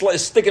 Yeah, you're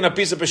sticking a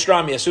piece of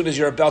pastrami as soon as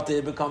you're about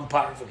to become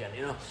parv again,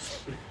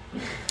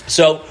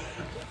 So,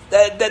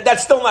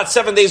 that's still not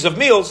 7 days of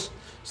meals.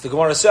 So the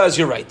Gemara says,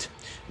 you're right.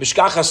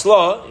 Mishkach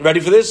Hasla, ready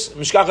for this?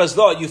 Mishkach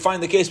Hasla, you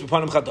find the case with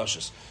Panim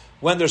Chadashis.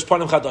 When there's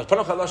Panim Chadash.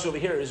 Panim Chadash over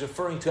here is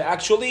referring to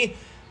actually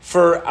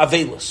for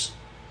Avelis.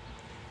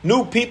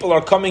 New people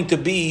are coming to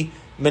be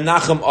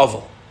Menachem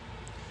Avel.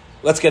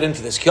 Let's get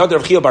into this. Kiyad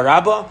Rav Chia bar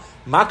Abba,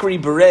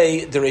 Makri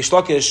Berei de Reish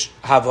Lakish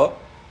Hava.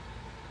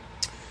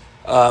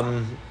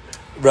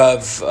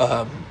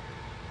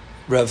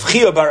 Rav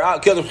Chia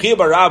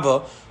bar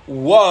Abba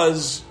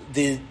was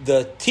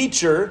the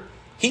teacher.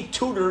 He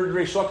tutored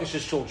Reish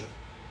Lakish's children.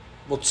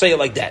 We'll say it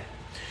like that.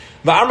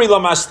 Some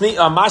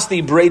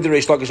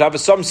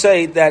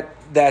say that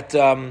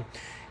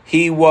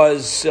he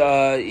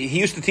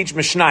used to teach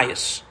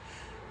Mishnayos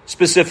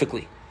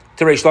specifically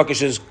to Reish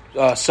Lakish's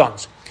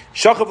sons.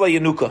 Shachav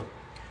Yanuka,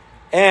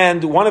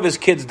 and one of his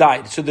kids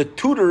died. So the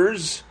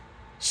tutor's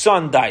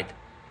son died.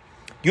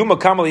 Yuma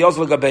Kamal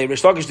Yozl Gabei.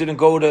 Reish Lakish didn't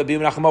go to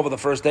Bim Menachem Avel the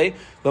first day.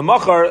 The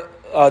Machar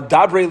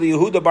Dabre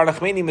Yehuda bar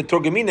Nachmeni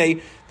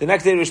Metorgamine. The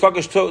next day, Reish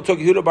Lakish took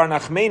Yehuda bar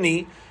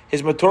Nachmeni,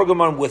 his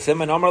Metorgaman, with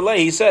him, and Amar Leh,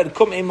 he said,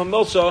 "Kum Ema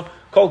Milsa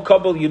called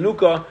Kabel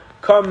Yenuka.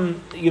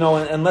 Come,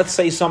 and let's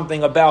say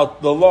something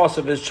about the loss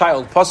of his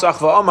child." Pasach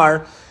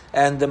va'Amar,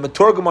 and the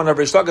Metorgaman of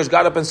Reish Lakish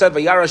got up and said,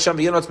 "Vayara Hashem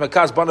v'yinotz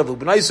mekas banav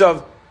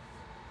u'bnaisav."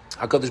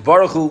 HaKadosh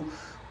Baruch Hu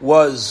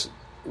was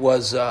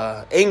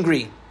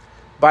angry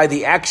by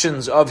the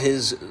actions of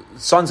his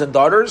sons and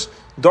daughters.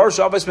 When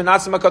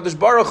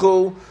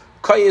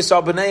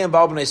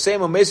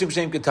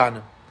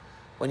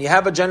you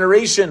have a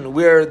generation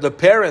where the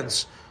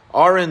parents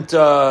aren't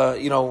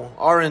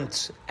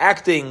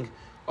acting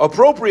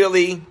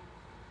appropriately,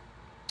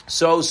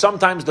 so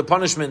sometimes the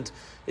punishment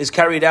is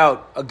carried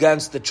out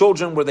against the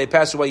children where they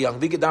pass away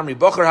young.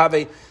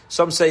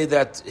 Some say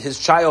that his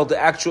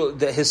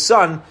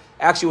son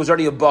actually was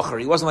already a bacher.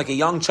 He wasn't like a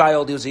young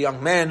child; he was a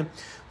young man.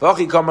 And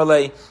he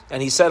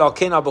said,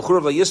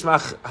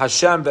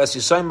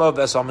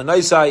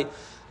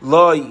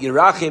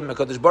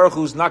 HaKadosh Baruch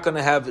Hu is not going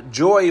to have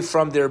joy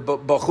from their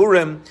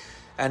bachurim,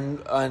 and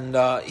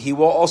he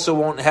also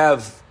won't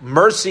have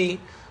mercy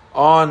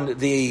on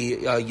the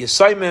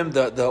Yisaimim,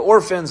 the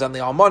orphans, and the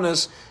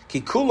almanas.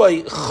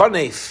 Kikulai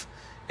chanef,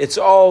 it's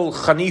all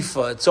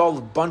chanifa, it's all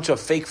a bunch of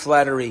fake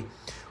flattery.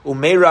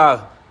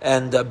 Umeira,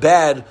 and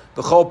bad.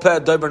 B'chol peh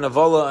dober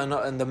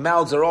navola, and the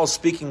mouths are all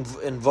speaking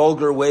in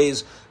vulgar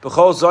ways.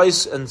 B'chol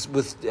zois, and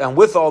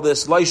with all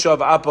this, laishav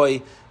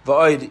apai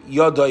va'oid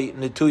yodai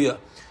netuya.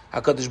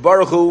 HaKadosh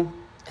Baruch Hu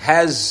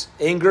has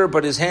anger,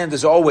 but his hand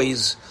is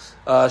always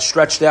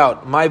stretched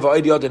out. My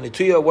va'oid yodai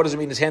netuya. What does it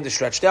mean? His hand is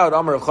stretched out.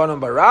 Amar Rav Chanan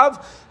bar Rav.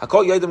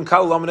 Hakol yodim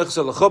kal lam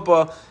nechsa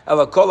lechupa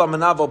ela kol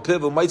amanav al piv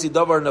u'maitzi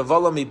davar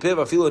navola mi piv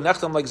afilu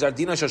nechtam like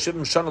zardina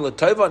shashivim shana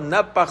letova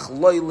nepach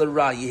loy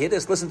lera. You hear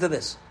this? Listen to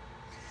this.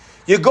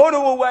 You go to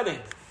a wedding.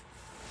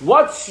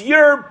 What's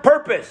your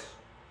purpose?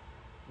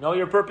 Know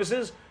your purpose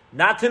is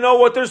not to know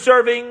what they're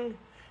serving,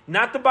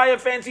 not to buy a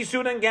fancy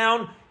suit and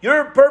gown.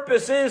 Your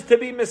purpose is to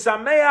be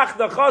misameach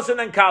the chosin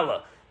and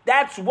kala.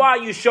 That's why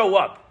you show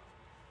up.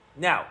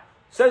 Now,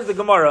 says the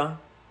Gemara,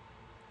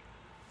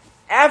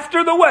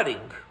 after the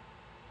wedding,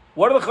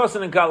 what are the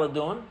chosin and kala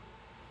doing?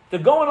 They're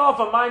going off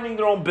and minding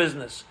their own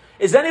business.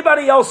 Is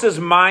anybody else's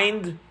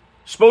mind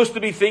supposed to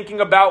be thinking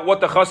about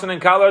what the chosin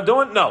and kala are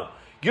doing? No.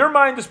 Your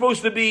mind is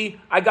supposed to be,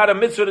 I got a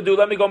mitzvah to do,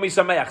 let me go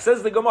misameach.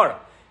 Says the Gemara,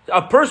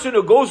 a person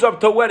who goes up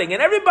to a wedding,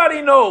 and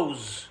everybody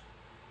knows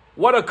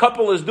what a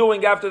couple is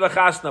doing after the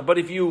chasna, but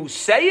if you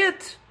say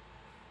it,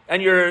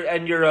 and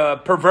you're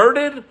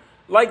perverted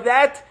like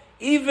that,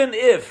 even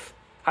if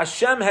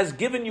Hashem has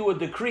given you a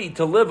decree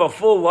to live a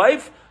full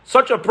life,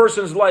 such a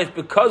person's life,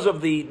 because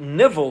of the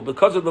nivel,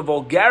 because of the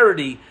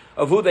vulgarity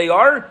of who they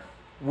are,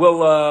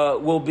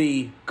 will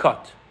be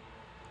cut.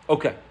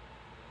 Okay.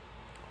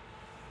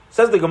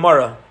 Says the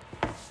Gemara.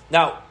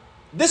 Now,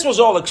 this was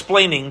all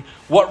explaining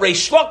what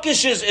Reish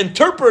Lakish's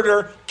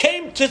interpreter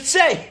came to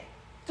say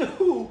to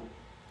who?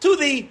 To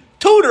the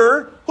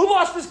tutor who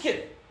lost his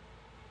kid.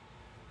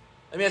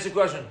 Let me ask you a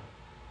question.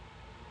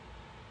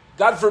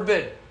 God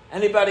forbid,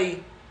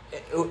 anybody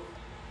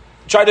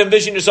try to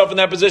envision yourself in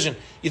that position.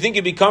 You think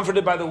you'd be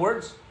comforted by the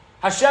words?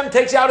 Hashem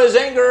takes out his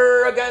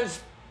anger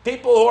against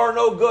people who are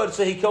no good,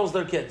 so he kills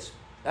their kids.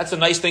 That's a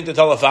nice thing to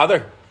tell a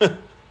father.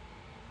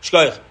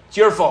 Shkoyach, it's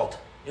your fault.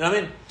 You know what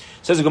I mean?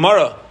 Says the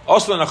Gemara,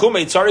 Oslan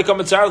Achume, Tzari come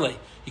Tzarle.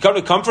 You come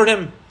to comfort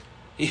him,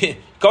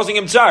 causing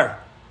him tsar.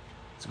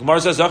 The Gemara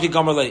says, Achi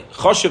Kamarle,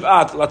 Choshev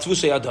at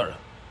Latvusei Adara.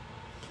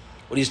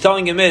 What he's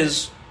telling him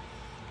is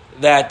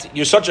that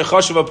you're such a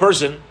choshev a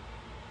person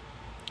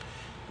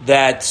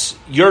that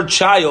your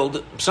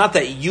child, it's not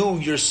that you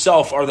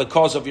yourself are the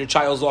cause of your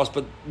child's loss,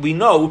 but we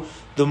know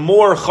the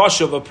more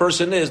choshev a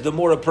person is, the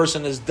more a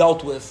person is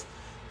dealt with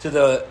to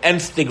the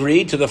nth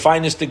degree, to the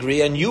finest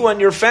degree, and you and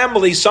your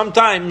family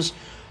sometimes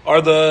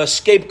are the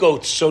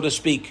scapegoats, so to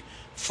speak,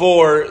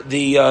 for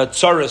the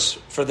tsaris,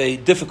 for the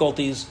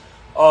difficulties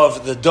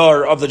of the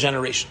dar of the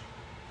generation.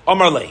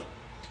 Amar Lei.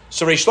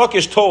 So Reish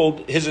Lakish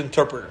told his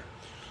interpreter,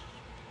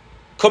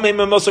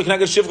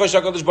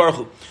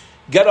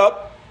 get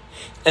up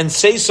and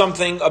say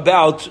something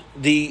about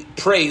the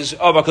praise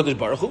of HaKadosh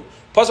Baruch Hu.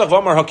 Pasach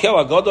v'amar hakel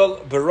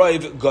hagadol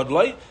b'roiv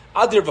godloi,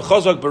 adir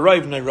v'chazak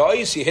b'roiv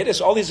neirois. You hear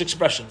this, all these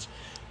expressions.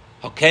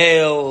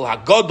 Hakel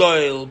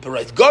hagadol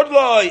b'roiv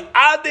godloi,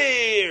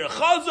 adir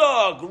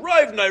chazak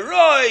roiv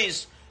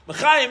neirois,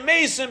 mechayim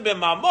mesim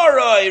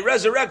b'mamoroi,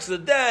 resurrects the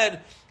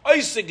dead,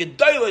 oisig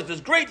gedolos,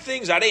 does great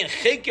things, arein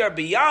cheker,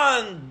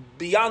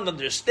 beyond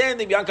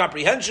understanding, beyond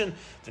comprehension,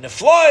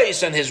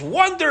 v'neflois, and his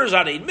wonders,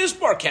 arein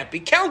mispar, can't be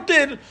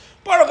counted.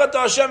 Baruch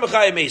atah Hashem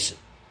mechayim mesim.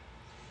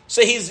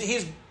 So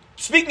he's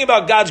speaking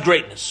about God's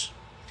greatness.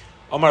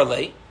 Amar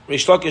Lei,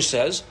 Reish Lakish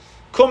says,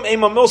 Kum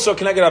ema milso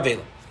keneged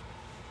avelim.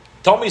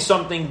 Tell me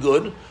something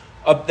good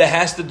that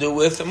has to do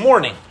with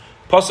mourning.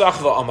 Pasach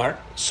v'amar.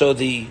 So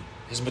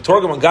his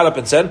Metorgamon got up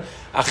and said,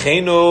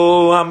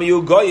 Achenu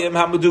hamiyu goyim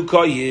hamudu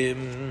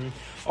koyim.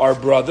 Our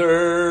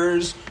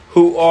brothers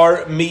who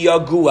are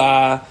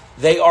miyagua,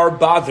 they are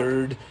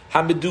bothered,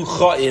 hamidu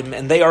choim,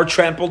 and they are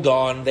trampled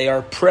on, they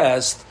are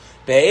pressed.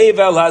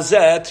 Be'evel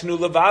hazet nu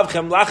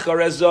levavchem lachar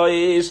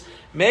ezois.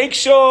 Make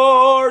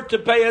sure to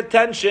pay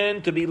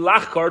attention, to be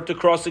lachar, to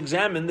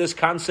cross-examine this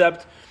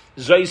concept.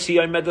 This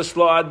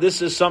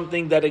is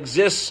something that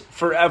exists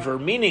forever.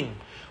 Meaning,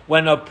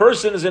 when a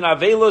person is in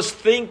Avelos,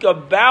 think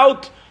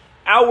about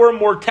our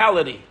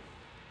mortality.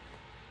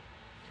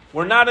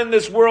 We're not in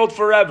this world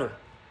forever.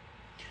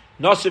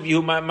 Nasiv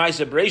Yehu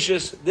Ma'aseh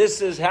Bereishis.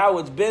 This is how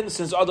it's been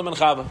since Adam and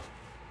Chava.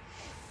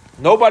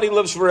 Nobody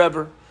lives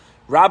forever.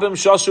 Rabim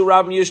Shasu,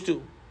 Rabim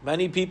Yishtu.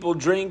 Many people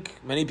drink,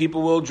 many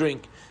people will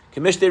drink.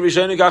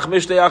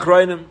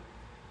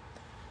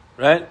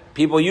 Right?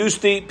 People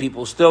used to eat,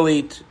 people still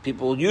eat.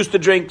 People used to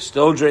drink,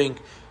 still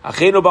drink.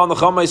 This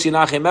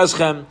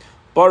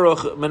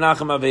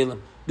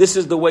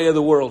is the way of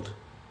the world.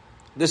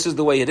 This is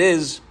the way it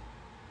is.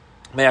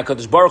 May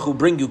HaKadosh Baruch Hu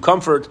bring you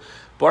comfort.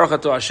 Baruch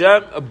atah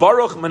Hashem.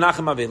 Baruch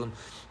Menachem Avelim.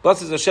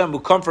 Blessed is Hashem who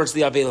comforts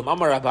the Avelim.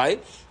 Amar Abai.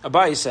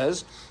 Abai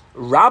says,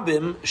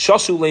 Rabim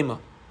Shasu Lema.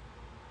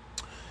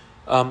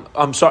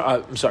 I'm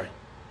sorry.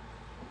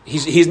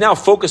 He's now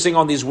focusing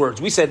on these words.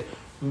 We said,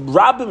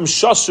 Rabim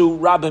Shasu,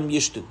 Rabim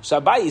Yishtu.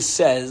 So Abai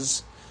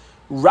says,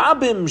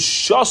 Rabim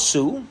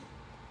Shasu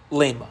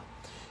Lema.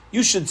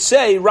 You should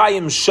say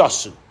Rayim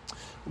Shasu.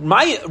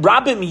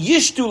 Rabim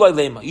Yishtu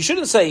Lema. You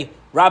shouldn't say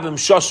Rabim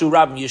Shasu,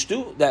 Rabim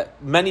Yishtu,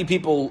 that many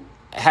people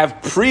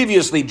have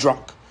previously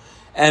drunk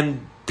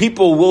and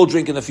people will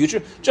drink in the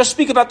future. Just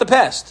speak about the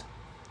past.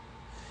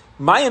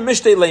 Mayim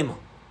Mishtei Lema.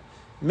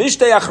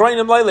 Mishtei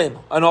Achrayim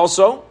Lema. And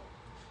also,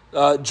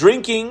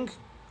 drinking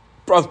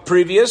of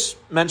previous,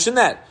 mention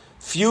that.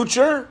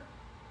 Future,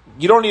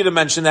 you don't need to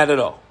mention that at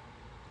all.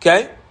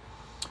 Okay?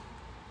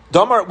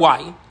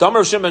 Why?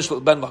 Damar Shem Ben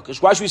Lakish.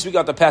 Why should we speak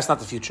about the past, not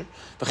the future?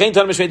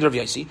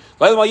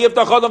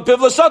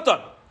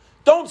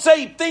 Don't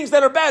say things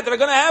that are bad, that are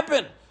going to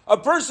happen. A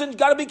person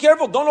got to be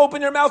careful. Don't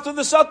open your mouth to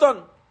the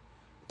Satan.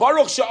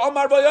 Baruch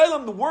Sha'amar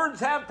V'Yolam. The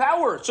words have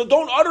power. So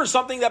don't utter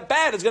something that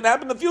bad is going to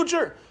happen in the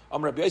future.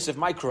 Amar Rabbi Yosef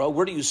Mikro,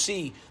 where do you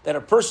see that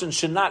a person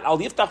should not al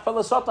yiftach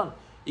fel Satan?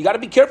 You got to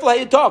be careful how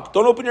you talk.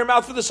 Don't open your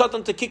mouth for the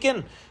Satan to kick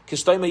in. He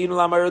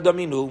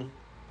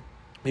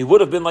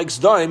would have been like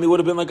Zdaim. He would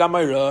have been like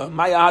Amayra.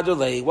 Maya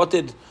Hadalei. What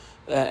did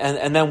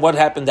and then what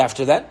happened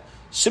after that?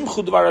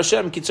 Simchu Dvar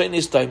Hashem Kitzayin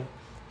Istaim.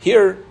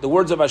 Here, the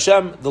words of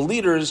Hashem, the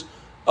leaders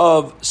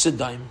of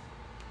Siddaim.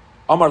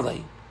 Amar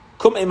Lei.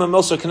 Kum Ema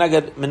Milsa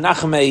Keneged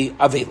Menachmei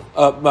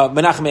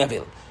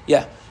Avelim.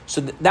 Yeah. So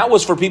that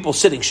was for people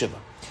sitting Shiva.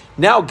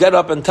 Now get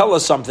up and tell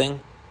us something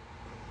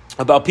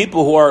about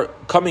people who are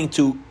coming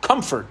to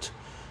comfort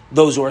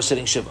those who are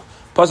sitting Shiva.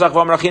 Pasach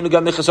v'amrachinu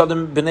gam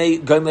nechasadim b'nei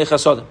gam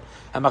nechasadim.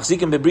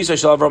 Hamachzikim bebrisa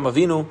shel Avram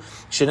Avinu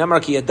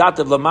shenemar ki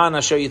yadatev laman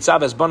asher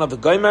yitzav es banav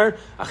v'gomer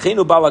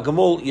achinu bala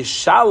gemul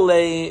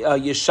yishalem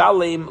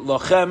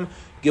lochem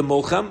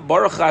Gemulchem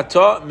Baruch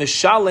Ata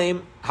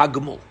Mishalem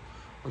Hagmul.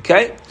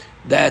 Okay,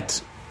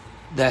 that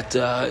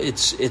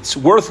it's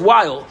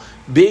worthwhile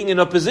being in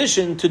a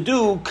position to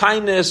do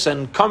kindness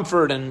and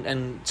comfort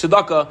and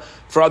tzedakah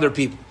for other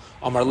people.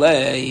 Amar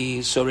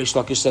Lei, so Reish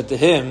Lakish said to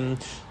him,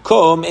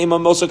 "Come, Ema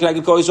Mosa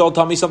Kneged Kol Yisrael,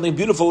 tell me something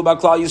beautiful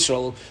about Klal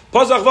Yisrael."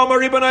 Pasach v'amar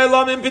Ribbonai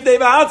Olam Pidei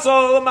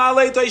v'Hatzal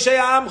Ma'alei Toishei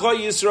Amcha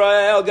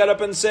Yisrael. Get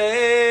up and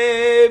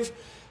save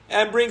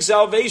and bring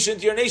salvation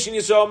to your nation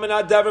Yisrael.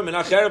 Minat Dever,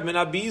 Minat Cherev,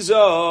 Minat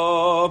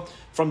Biza.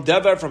 From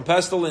Dever, from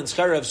pestilence,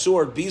 Cherev,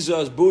 sword,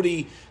 Biza,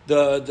 booty,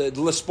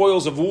 the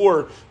spoils of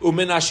war,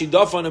 Umin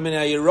Ashidafan, Umin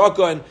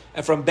Ayiraka,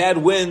 and from bad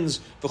winds,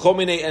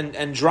 V'chomine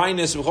and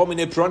dryness,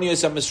 V'chomine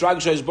Pronius and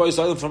Misragshais boys,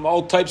 from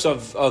all types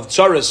of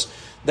tsaris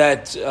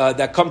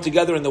that come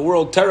together in the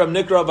world. Terem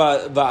Nikra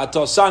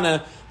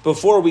Va'atosana.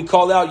 Before we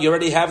call out, you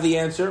already have the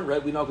answer,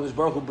 right? We know because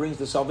Baruch Hu brings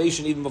the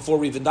salvation even before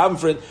we even daven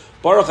for it.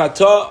 Baruch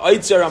Atah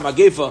Aitzer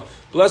HaMagefa.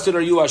 Blessed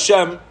are you,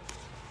 Hashem,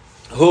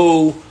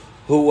 who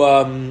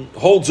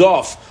holds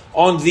off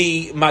on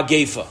the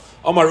Magefa.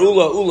 Omar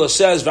Ula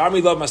says,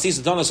 V'ami love Mastis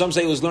Atana. Some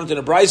say it was learned in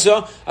a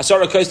Brisa.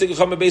 Asara Kaistik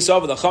Cham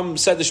Beisav. The Cham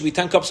said there should be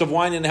 10 cups of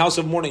wine in the house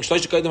of mourning.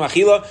 Shlosh Kaidem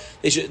Achila.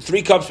 They should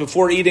 3 cups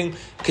before eating.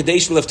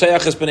 Kadesh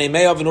Leftayach Es Bnei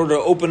Me'av, in order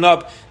to open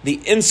up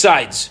the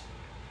insides.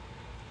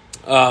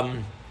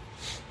 The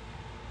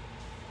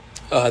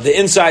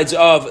insides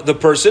of the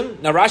person.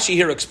 Now Rashi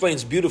here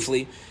explains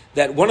beautifully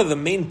that one of the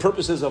main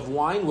purposes of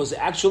wine was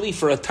actually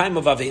for a time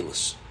of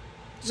Avelus.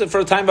 For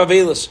a time of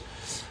Avelus.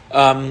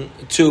 When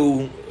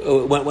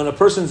a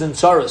person's in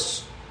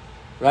tsaris,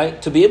 right,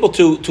 to be able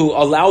to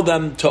allow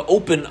them to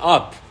open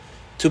up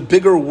to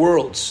bigger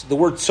worlds. The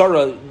word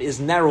tsara is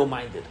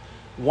narrow-minded.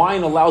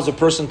 Wine allows a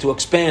person to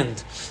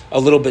expand a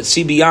little bit,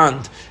 see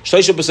beyond.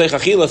 3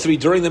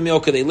 during the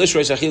meal,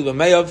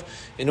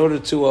 in order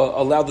to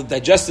allow the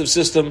digestive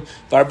system,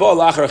 and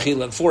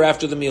 4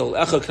 after the meal.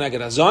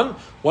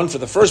 1 for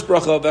the first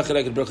bracha,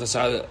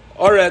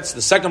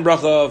 the second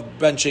bracha of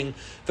benching,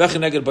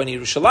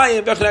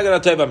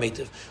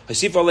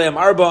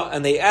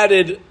 and they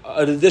added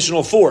an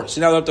additional 4.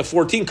 So now they're up to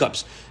 14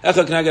 cups.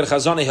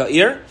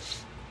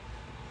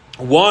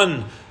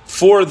 1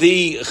 for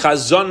the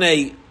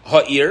chazanei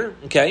ha'ir,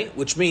 okay,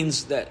 which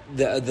means that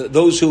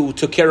those who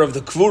took care of the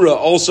kvura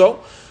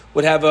also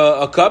would have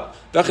a cup.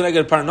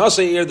 V'cheneged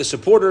parnasei, the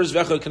supporters.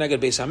 V'cheneged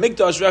beis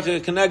hamikdash.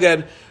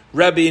 V'cheneged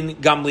Rabbi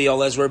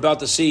Gamliel, as we're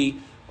about to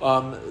see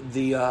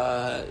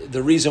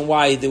the reason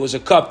why there was a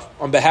cup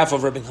on behalf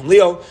of Rabbi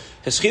Gamliel.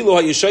 Heschilu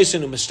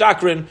ha'yishaysin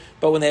u'mistakrin.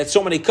 But when they had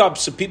so many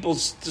cups, people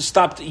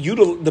stopped.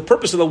 The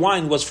purpose of the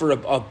wine was for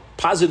a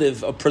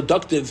positive, a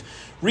productive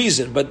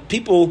reason, but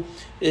people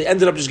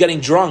ended up just getting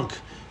drunk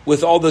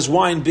with all this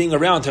wine being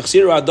around. So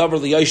they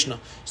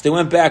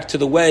went back to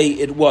the way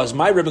it was.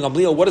 My Rabbi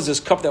Gamliel, what is this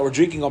cup that we're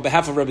drinking on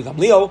behalf of Rabbi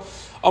Gamliel?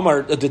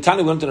 Omar, the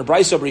Tanya went in a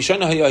brayso.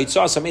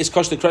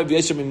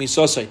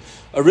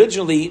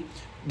 Originally,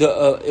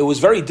 it was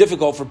very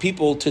difficult for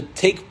people to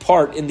take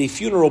part in the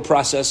funeral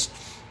process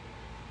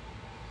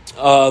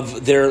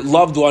of their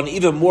loved one,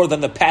 even more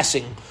than the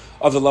passing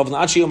of the loved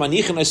one. To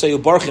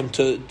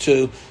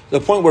the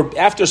point where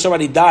after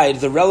somebody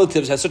died, the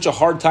relatives had such a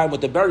hard time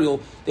with the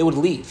burial, they would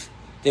leave.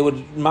 They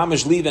would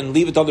mamish leave and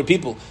leave it to other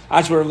people.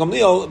 Until Rabbi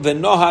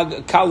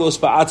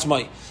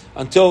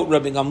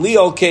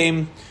Gamliel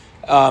came,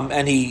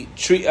 and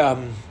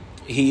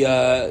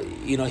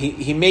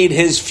he made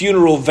his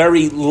funeral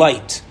very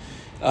light.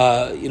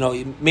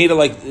 He made it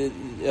like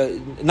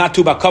not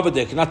too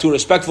bakavadik, not too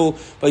respectful,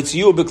 but it's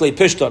you biklei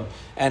pishton,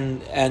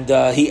 and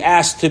he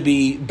asked to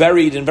be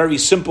buried in very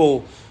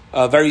simple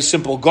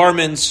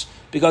garments,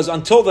 because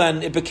until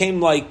then it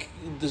became like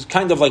this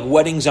kind of like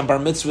weddings and bar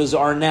mitzvahs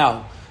are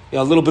now.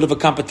 A little bit of a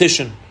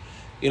competition.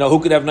 Who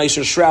could have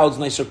nicer shrouds,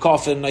 nicer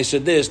coffin, nicer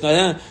this.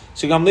 So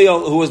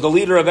Gamliel, who was the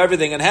leader of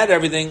everything and had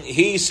everything,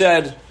 he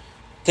said,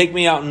 take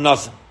me out in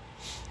nothing.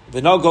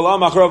 And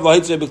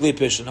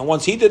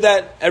once he did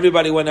that,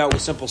 everybody went out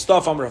with simple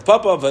stuff.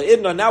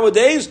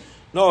 Nowadays,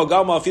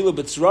 Baruch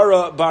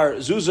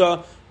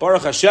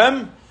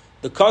Hashem,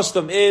 the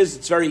custom is,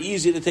 it's very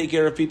easy to take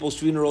care of people's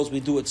funerals. We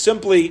do it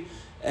simply,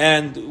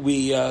 and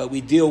we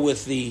deal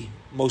with the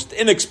most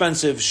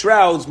inexpensive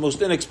shrouds,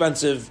 most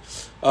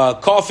inexpensive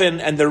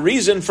coffin, and the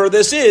reason for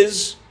this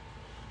is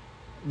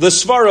the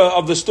svara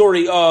of the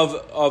story of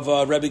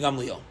Rabbi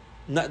Gamliel.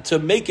 To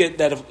make it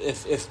that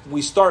if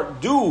we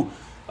start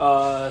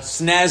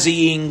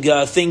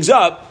snazzying things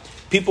up,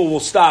 people will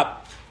stop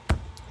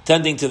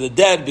tending to the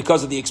dead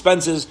because of the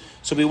expenses.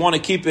 So we want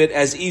to keep it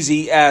as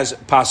easy as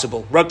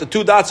possible. We're up to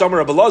 2 dots. Amar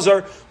Rabbi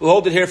Lazar. We'll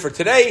hold it here for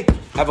today.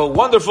 Have a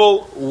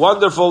wonderful,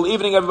 wonderful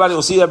evening, everybody.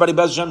 We'll see everybody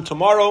Bez Hashem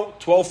tomorrow,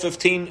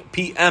 12:15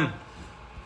 p.m.